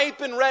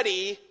 ripe and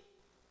ready,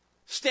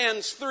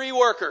 stands 3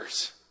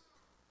 workers.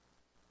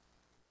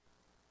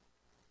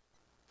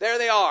 There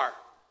they are.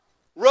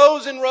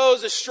 Rows and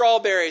rows of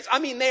strawberries. I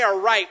mean, they are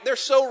ripe. They're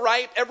so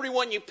ripe, every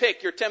one you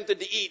pick, you're tempted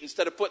to eat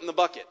instead of put in the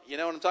bucket. You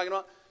know what I'm talking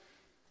about?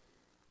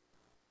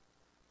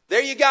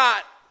 There you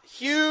got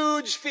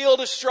huge field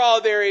of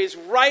strawberries,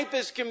 ripe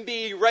as can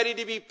be, ready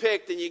to be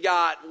picked. And you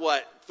got,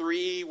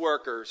 3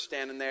 workers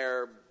standing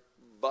there,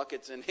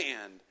 buckets in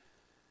hand.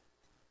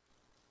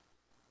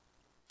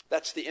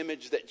 That's the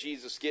image that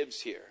Jesus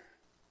gives here.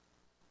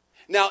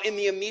 Now, in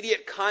the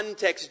immediate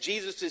context,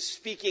 Jesus is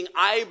speaking,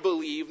 I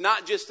believe,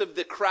 not just of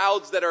the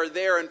crowds that are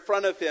there in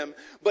front of him,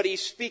 but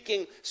he's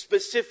speaking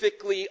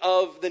specifically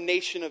of the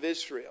nation of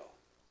Israel.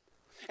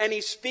 And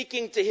he's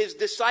speaking to his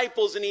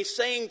disciples and he's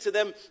saying to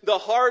them, the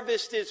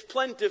harvest is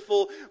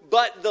plentiful,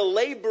 but the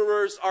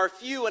laborers are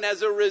few. And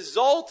as a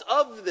result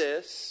of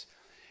this,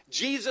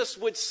 Jesus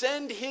would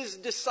send his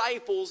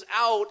disciples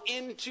out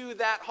into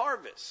that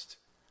harvest.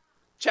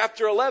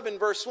 Chapter 11,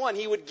 verse 1,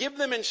 he would give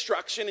them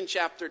instruction in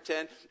chapter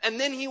 10, and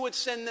then he would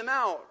send them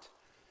out.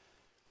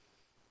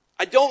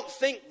 I don't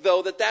think,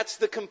 though, that that's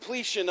the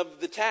completion of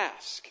the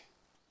task.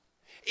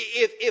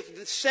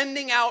 If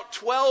sending out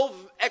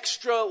 12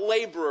 extra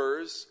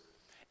laborers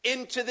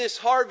into this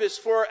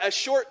harvest for a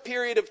short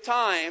period of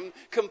time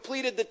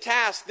completed the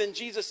task, then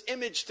Jesus'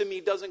 image to me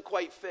doesn't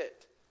quite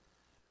fit.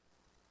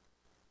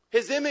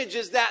 His image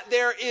is that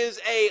there is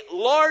a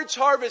large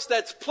harvest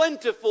that's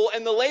plentiful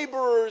and the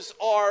laborers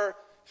are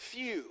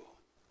few.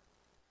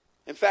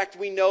 In fact,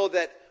 we know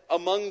that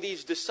among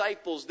these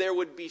disciples, there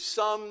would be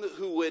some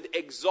who would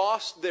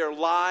exhaust their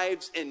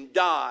lives and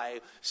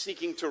die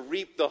seeking to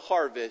reap the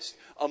harvest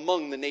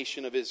among the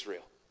nation of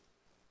Israel.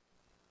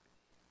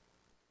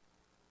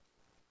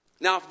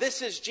 Now, if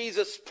this is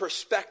Jesus'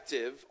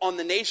 perspective on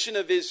the nation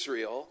of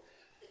Israel,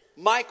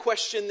 my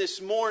question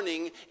this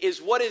morning is,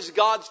 what is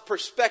God's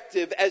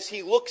perspective as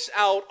he looks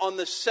out on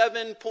the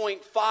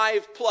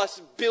 7.5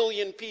 plus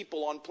billion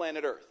people on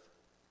planet Earth?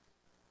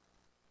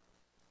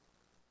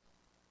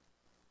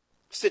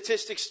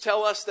 Statistics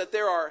tell us that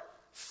there are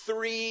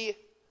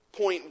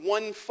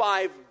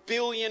 3.15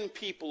 billion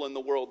people in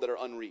the world that are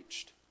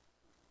unreached.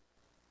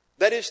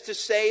 That is to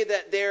say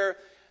that they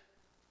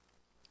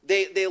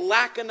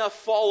lack enough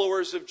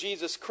followers of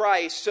Jesus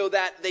Christ so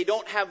that they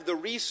don't have the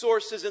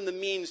resources and the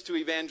means to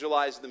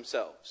evangelize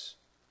themselves.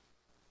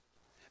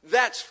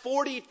 That's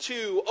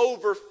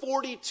over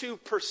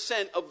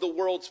 42% of the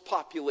world's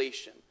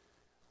population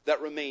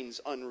that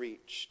remains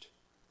unreached.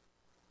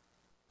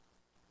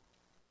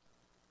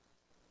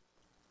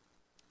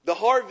 The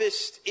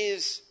harvest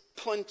is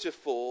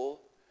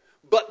plentiful,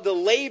 but the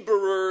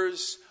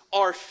laborers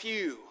are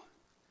few.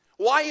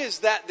 Why is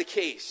that the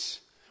case?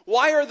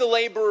 Why are the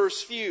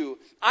laborers few?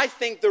 I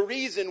think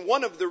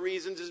one of the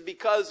reasons is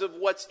because of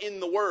what's in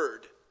the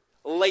word.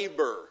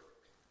 Labor.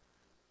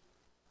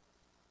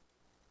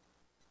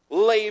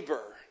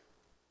 Labor.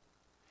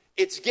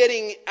 It's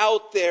getting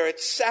out there.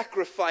 It's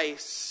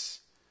sacrifice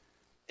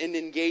and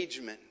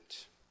engagement.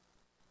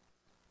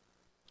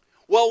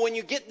 Well, when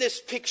you get this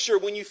picture,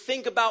 when you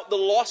think about the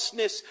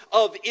lostness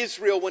of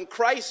Israel, when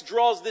Christ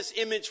draws this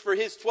image for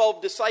his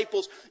 12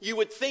 disciples, you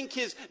would think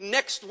his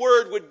next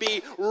word would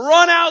be,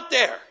 run out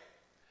there.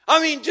 I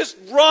mean, just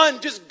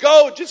run, just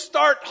go, just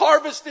start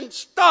harvesting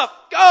stuff.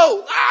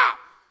 Go! Ah!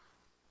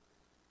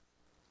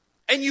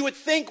 And you would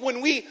think when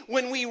we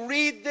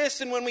read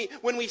this and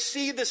when we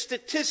see the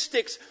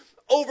statistics,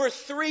 over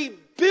 3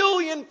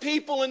 billion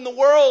people in the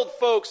world,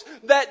 folks,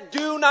 that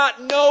do not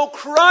know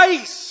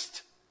Christ.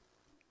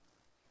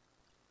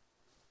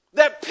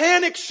 That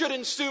panic should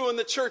ensue in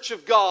the church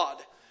of God.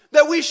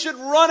 That we should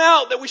run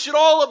out, that we should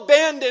all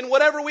abandon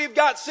whatever we've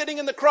got sitting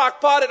in the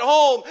crock pot at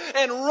home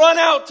and run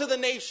out to the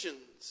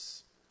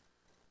nations.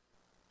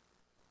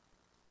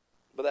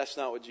 But that's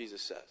not what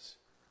Jesus says.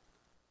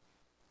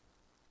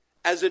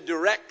 As a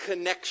direct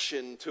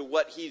connection to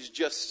what he's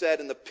just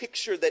said and the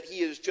picture that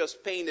he has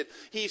just painted,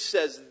 he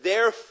says,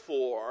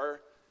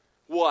 therefore,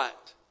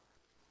 what?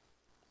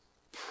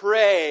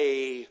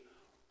 Pray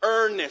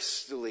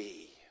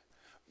earnestly.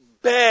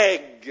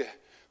 Beg,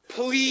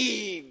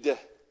 plead.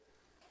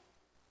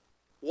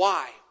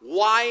 Why?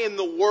 Why in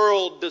the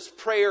world does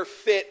prayer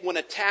fit when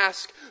a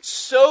task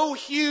so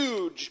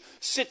huge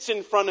sits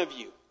in front of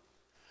you?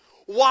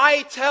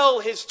 Why tell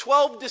his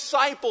 12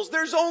 disciples,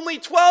 there's only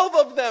 12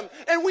 of them,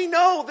 and we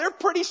know they're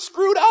pretty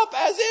screwed up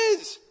as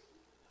is.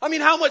 I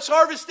mean, how much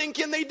harvesting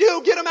can they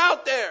do? Get them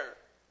out there.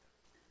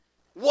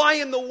 Why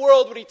in the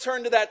world would he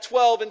turn to that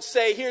 12 and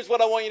say, here's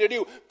what I want you to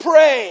do.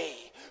 Pray,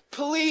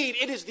 plead.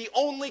 It is the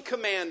only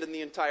command in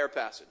the entire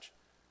passage.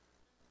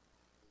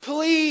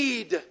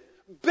 Plead,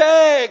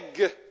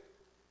 beg,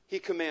 he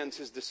commands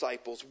his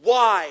disciples.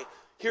 Why?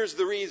 Here's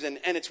the reason,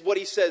 and it's what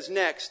he says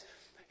next.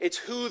 It's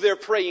who they're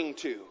praying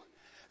to.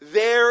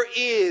 There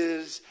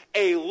is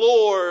a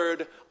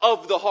Lord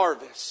of the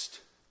harvest.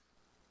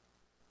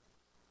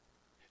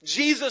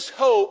 Jesus'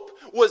 hope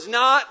was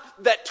not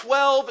that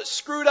 12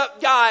 screwed up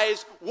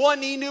guys,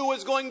 one he knew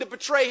was going to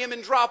betray him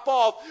and drop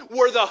off,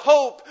 were the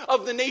hope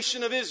of the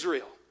nation of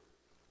Israel.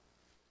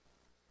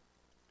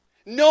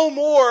 No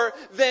more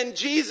than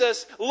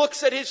Jesus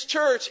looks at his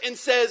church and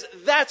says,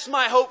 that's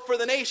my hope for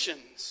the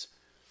nations.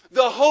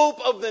 The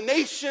hope of the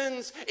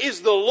nations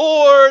is the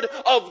Lord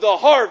of the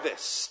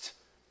harvest.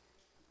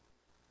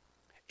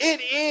 It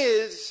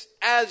is,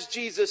 as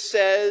Jesus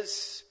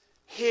says,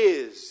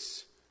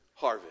 his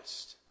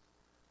harvest.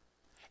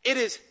 It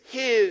is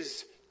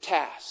his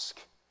task.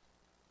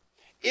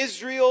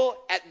 Israel,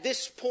 at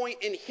this point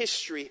in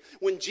history,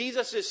 when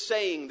Jesus is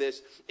saying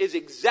this, is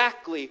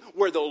exactly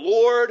where the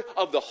Lord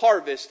of the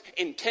harvest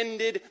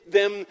intended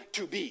them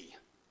to be.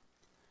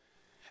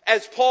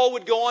 As Paul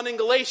would go on in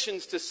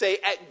Galatians to say,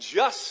 at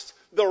just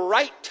the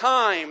right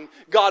time,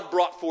 God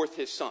brought forth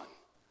his Son.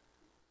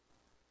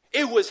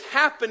 It was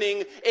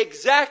happening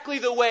exactly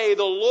the way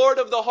the Lord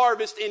of the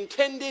harvest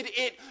intended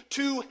it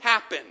to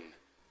happen.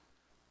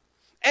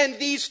 And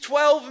these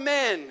 12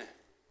 men,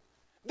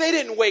 they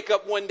didn't wake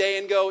up one day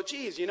and go,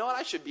 geez, you know what?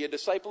 I should be a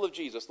disciple of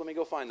Jesus. Let me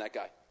go find that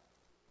guy.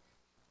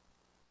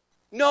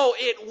 No,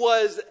 it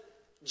was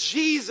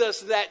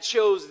Jesus that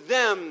chose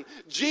them.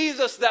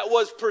 Jesus that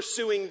was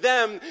pursuing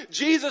them.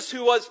 Jesus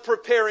who was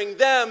preparing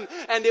them.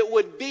 And it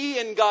would be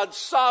in God's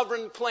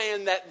sovereign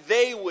plan that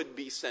they would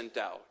be sent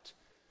out.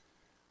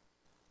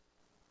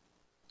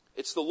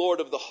 It's the Lord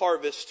of the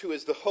harvest who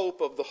is the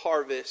hope of the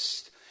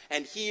harvest.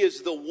 And he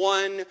is the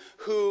one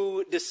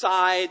who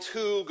decides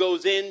who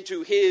goes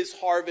into his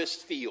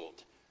harvest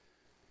field.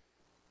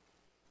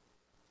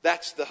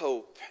 That's the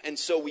hope. And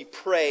so we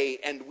pray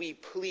and we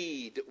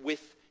plead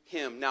with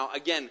him. Now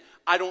again,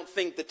 I don't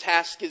think the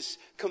task is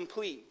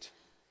complete.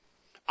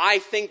 I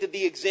think that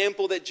the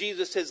example that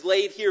Jesus has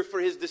laid here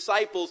for his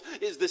disciples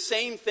is the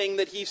same thing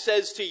that he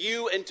says to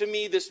you and to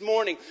me this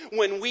morning.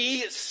 When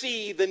we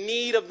see the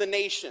need of the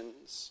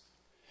nations,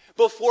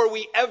 before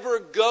we ever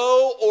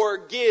go or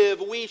give,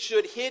 we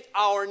should hit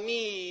our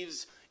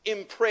knees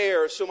in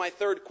prayer. So my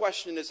third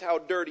question is, how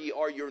dirty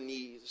are your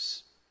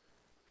knees?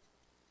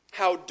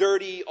 How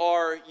dirty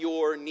are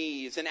your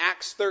knees? In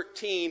Acts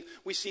 13,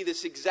 we see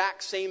this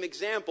exact same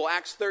example.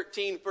 Acts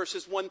 13,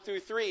 verses 1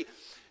 through 3.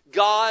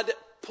 God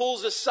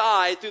pulls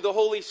aside through the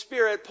Holy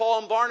Spirit Paul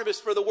and Barnabas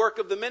for the work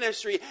of the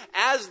ministry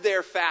as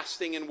they're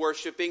fasting and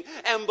worshiping.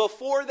 And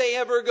before they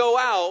ever go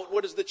out,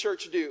 what does the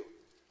church do?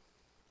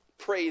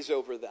 Prays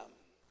over them.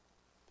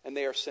 And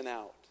they are sent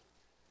out.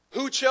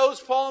 Who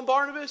chose Paul and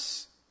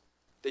Barnabas?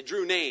 They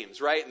drew names,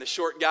 right? And the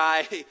short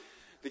guy,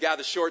 the guy with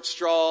the short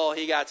straw,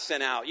 he got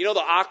sent out. You know the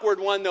awkward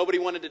one nobody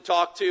wanted to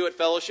talk to at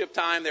fellowship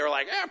time? They were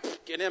like,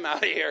 get him out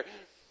of here.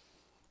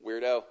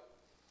 Weirdo.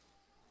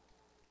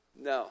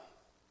 No.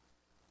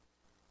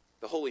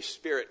 The Holy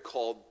Spirit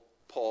called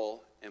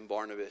Paul and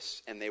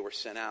Barnabas, and they were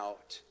sent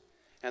out.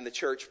 And the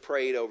church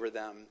prayed over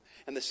them.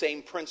 And the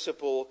same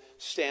principle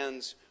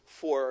stands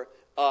for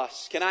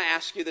us. Can I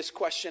ask you this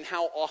question?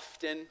 How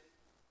often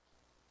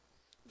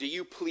do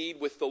you plead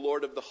with the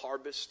Lord of the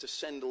harvest to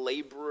send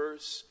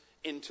laborers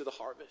into the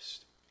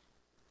harvest?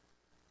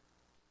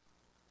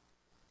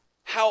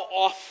 How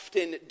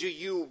often do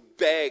you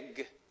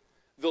beg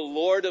the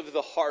Lord of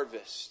the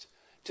harvest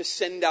to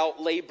send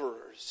out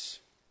laborers?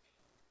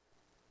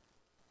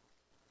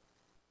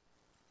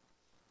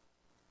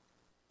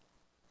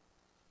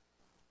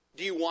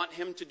 Do you want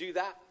him to do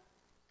that?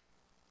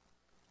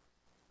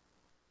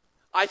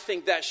 I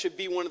think that should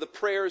be one of the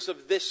prayers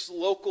of this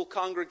local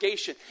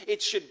congregation.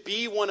 It should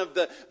be one of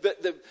the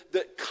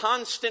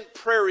constant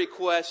prayer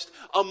requests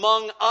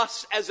among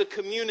us as a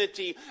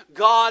community.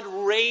 God,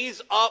 raise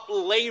up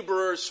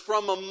laborers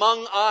from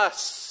among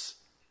us.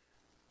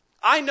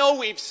 I know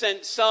we've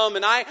sent some,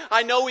 and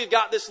I know we've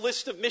got this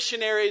list of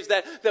missionaries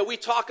that we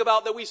talk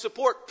about, that we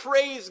support.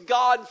 Praise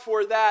God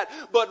for that,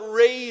 but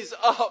raise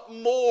up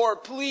more,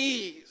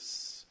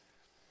 please.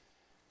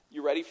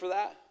 You ready for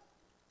that?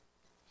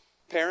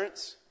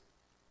 Parents,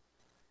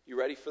 you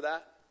ready for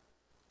that?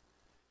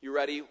 You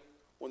ready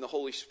when the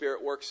Holy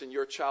Spirit works in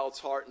your child's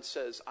heart and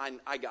says, I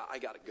got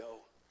to go.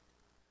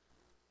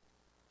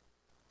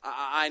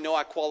 I know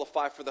I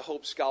qualify for the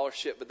Hope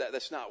Scholarship, but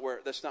that's not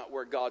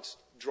where God's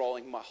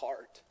drawing my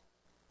heart.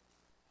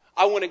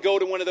 I want to go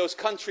to one of those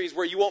countries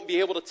where you won't be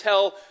able to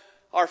tell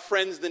our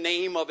friends the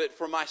name of it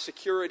for my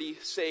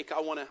security's sake. I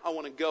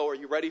want to go. Are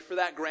you ready for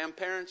that,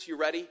 grandparents? You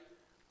ready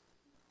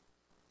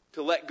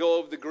to let go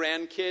of the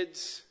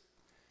grandkids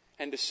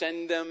and to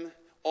send them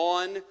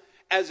on?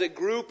 As a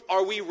group,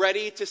 are we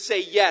ready to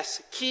say,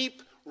 yes,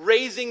 keep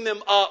raising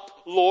them up,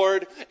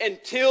 Lord,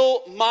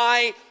 until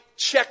my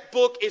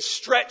checkbook is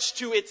stretched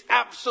to its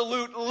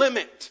absolute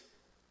limit?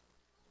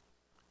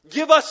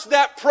 Give us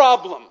that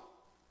problem.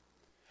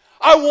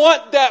 I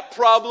want that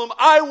problem.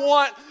 I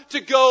want to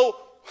go,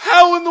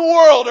 how in the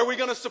world are we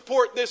going to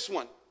support this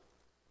one?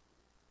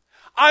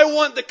 I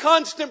want the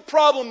constant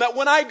problem that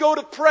when I go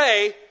to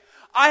pray,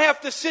 I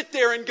have to sit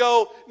there and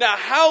go, now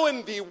how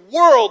in the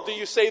world do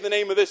you say the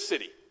name of this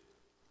city?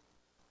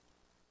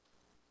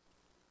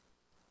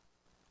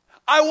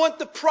 I want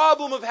the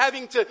problem of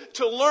having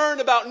to learn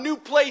about new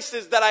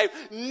places that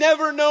I've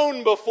never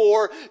known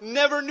before,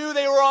 never knew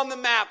they were on the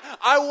map.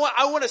 I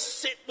want to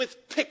sit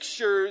with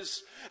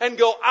pictures and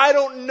go, I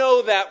don't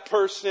know that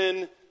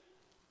person,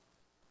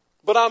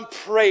 but I'm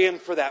praying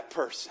for that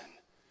person.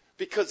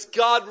 Because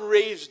God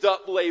raised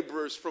up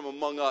laborers from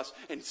among us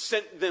and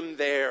sent them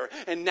there.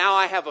 And now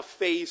I have a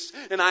face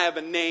and I have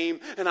a name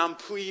and I'm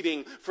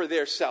pleading for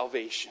their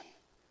salvation.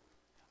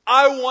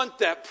 I want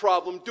that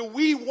problem. Do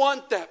we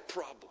want that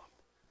problem?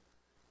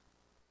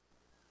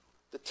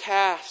 The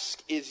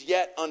task is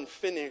yet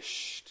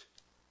unfinished.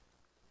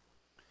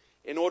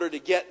 In order to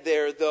get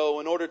there,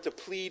 though, in order to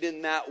plead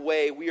in that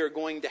way, we are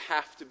going to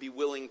have to be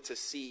willing to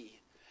see.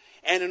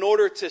 And in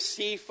order to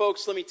see,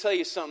 folks, let me tell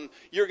you something.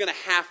 We're going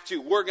to have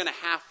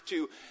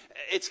to.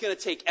 It's going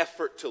to take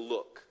effort to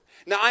look.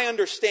 Now, I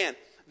understand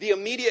the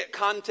immediate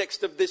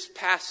context of this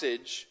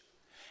passage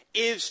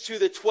is to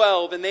the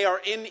 12, and they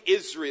are in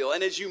Israel.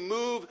 And as you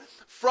move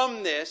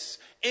from this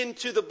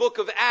into the book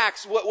of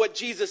Acts, what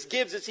Jesus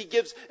gives is he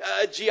gives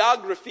a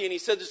geography, and he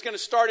says it's going to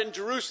start in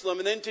Jerusalem,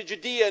 and then to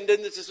Judea, and then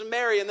to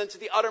Samaria, and then to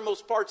the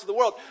uttermost parts of the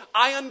world.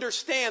 I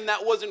understand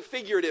that wasn't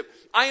figurative.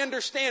 I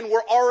understand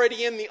we're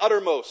already in the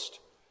uttermost.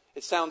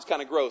 It sounds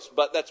kind of gross,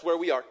 but that's where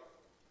we are.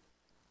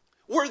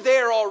 We're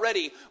there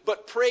already,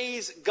 but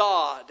praise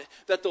God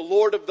that the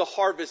Lord of the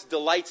harvest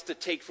delights to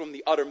take from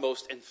the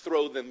uttermost and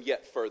throw them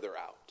yet further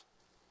out.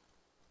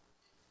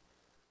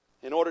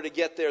 In order to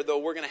get there, though,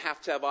 we're going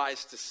to have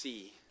eyes to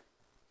see.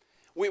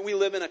 We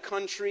live in a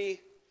country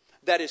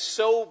that is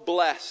so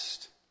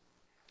blessed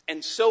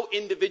and so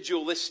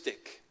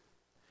individualistic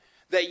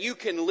that you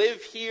can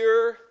live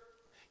here,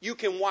 you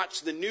can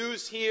watch the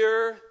news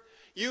here,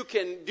 you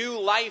can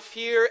do life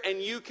here, and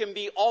you can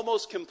be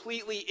almost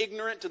completely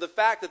ignorant to the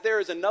fact that there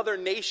is another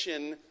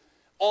nation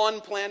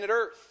on planet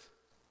Earth.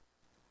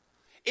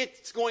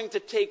 It's going to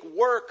take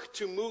work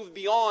to move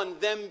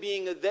beyond them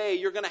being a they.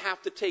 You're going to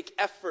have to take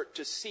effort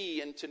to see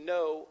and to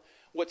know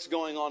what's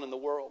going on in the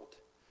world.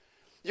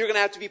 You're going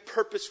to have to be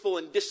purposeful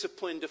and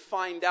disciplined to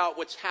find out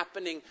what's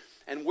happening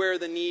and where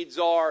the needs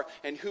are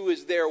and who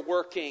is there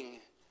working,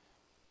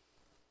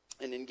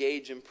 and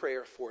engage in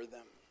prayer for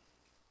them.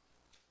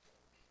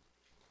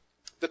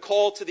 The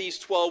call to these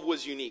 12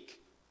 was unique.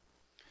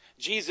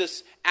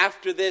 Jesus,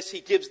 after this,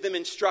 he gives them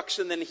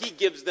instruction, then he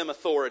gives them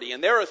authority.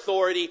 And their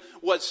authority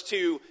was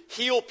to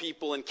heal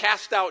people and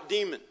cast out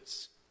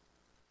demons.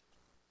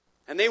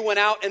 And they went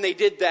out and they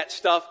did that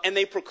stuff, and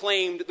they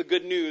proclaimed the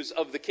good news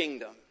of the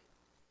kingdom.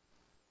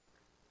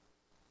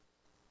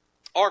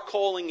 Our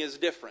calling is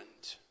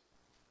different,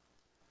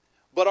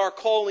 but our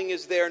calling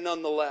is there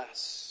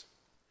nonetheless.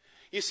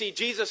 You see,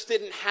 Jesus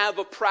didn't have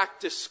a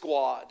practice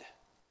squad.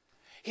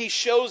 He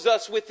shows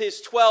us with his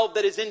 12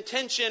 that his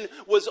intention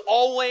was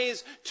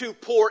always to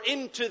pour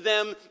into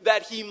them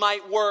that he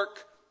might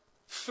work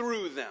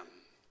through them.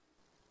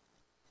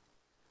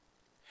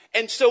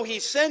 And so he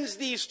sends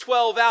these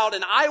 12 out,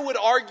 and I would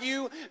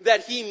argue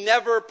that he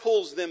never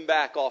pulls them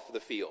back off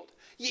the field.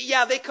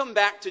 Yeah, they come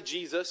back to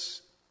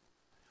Jesus,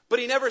 but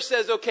he never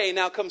says, okay,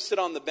 now come sit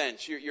on the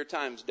bench. Your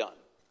time's done.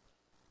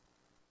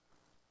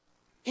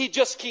 He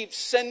just keeps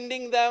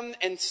sending them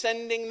and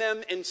sending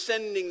them and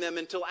sending them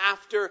until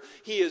after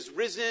he is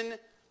risen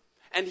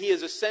and he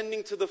is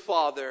ascending to the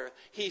Father,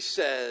 he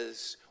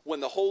says, when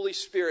the Holy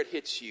Spirit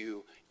hits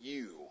you,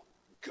 you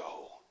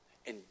go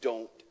and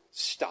don't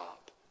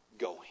stop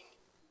going.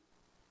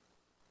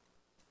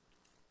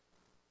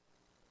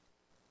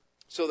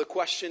 So the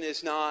question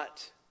is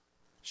not,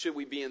 should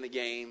we be in the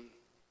game?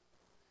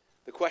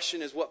 The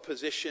question is, what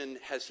position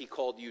has he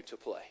called you to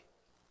play?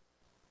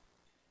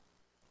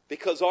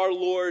 Because our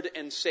Lord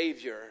and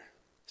Savior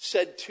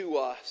said to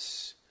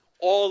us,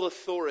 all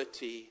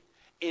authority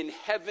in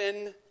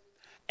heaven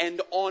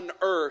and on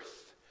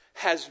earth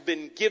has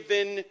been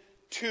given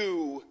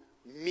to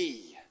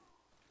me.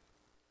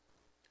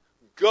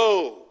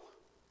 Go,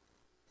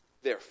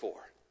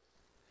 therefore,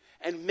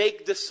 and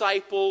make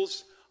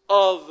disciples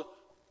of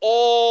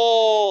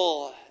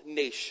all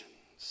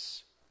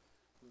nations,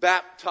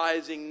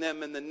 baptizing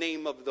them in the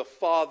name of the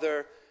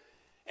Father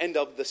and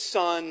of the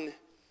Son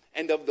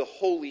and of the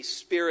Holy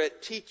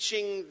Spirit,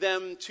 teaching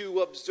them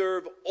to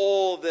observe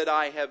all that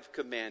I have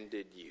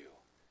commanded you.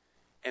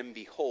 And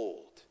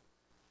behold,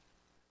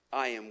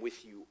 I am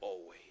with you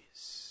always,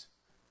 days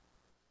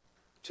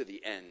to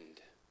the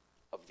end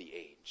of the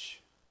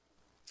age.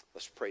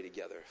 Let's pray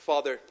together.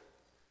 Father,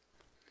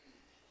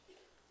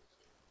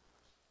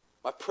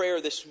 my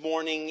prayer this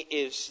morning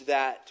is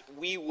that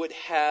we would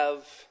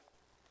have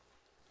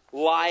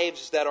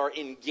lives that are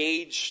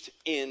engaged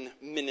in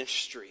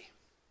ministry.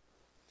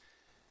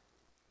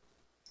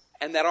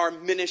 And that our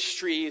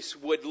ministries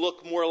would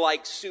look more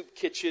like soup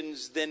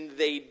kitchens than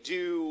they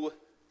do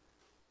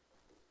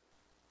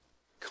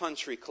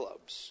country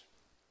clubs.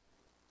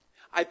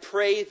 I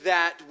pray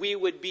that we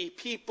would be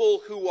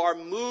people who are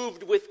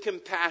moved with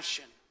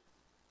compassion.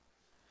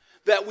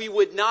 That we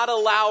would not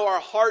allow our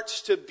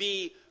hearts to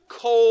be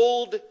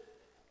cold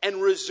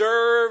and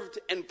reserved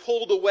and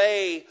pulled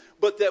away,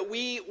 but that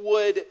we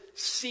would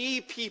see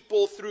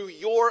people through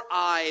your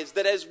eyes,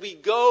 that as we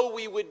go,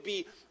 we would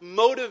be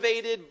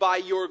motivated by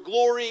your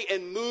glory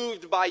and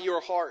moved by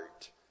your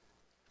heart.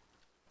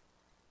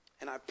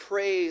 And I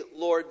pray,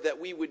 Lord, that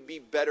we would be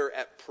better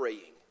at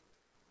praying.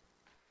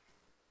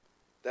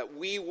 That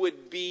we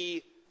would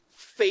be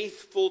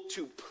faithful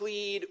to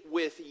plead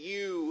with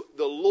you,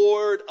 the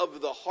Lord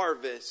of the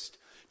harvest,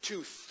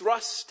 to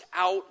thrust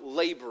out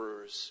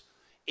laborers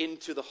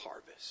into the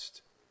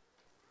harvest.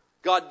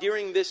 God,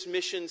 during this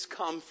missions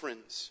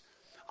conference,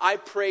 I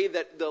pray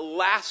that the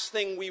last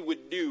thing we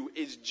would do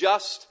is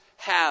just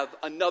have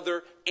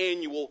another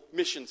annual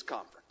missions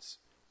conference.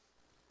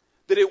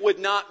 That it would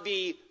not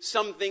be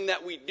something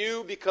that we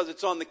do because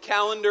it's on the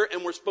calendar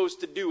and we're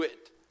supposed to do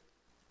it.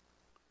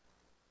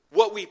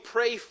 What we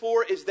pray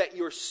for is that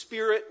your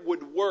Spirit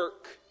would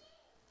work,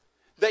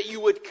 that you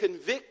would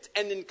convict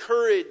and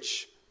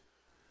encourage,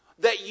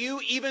 that you,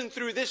 even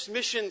through this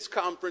missions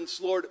conference,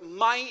 Lord,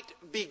 might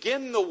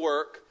begin the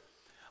work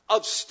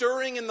of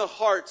stirring in the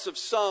hearts of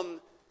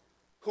some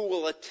who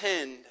will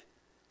attend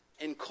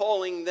and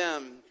calling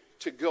them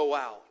to go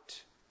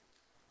out.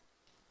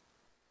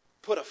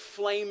 Put a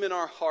flame in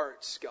our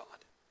hearts, God,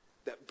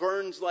 that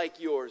burns like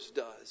yours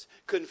does.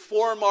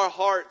 Conform our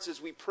hearts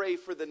as we pray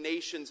for the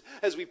nations,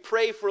 as we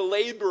pray for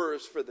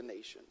laborers for the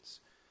nations,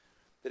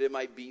 that it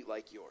might be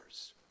like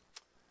yours.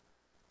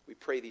 We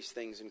pray these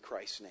things in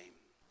Christ's name.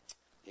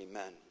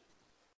 Amen.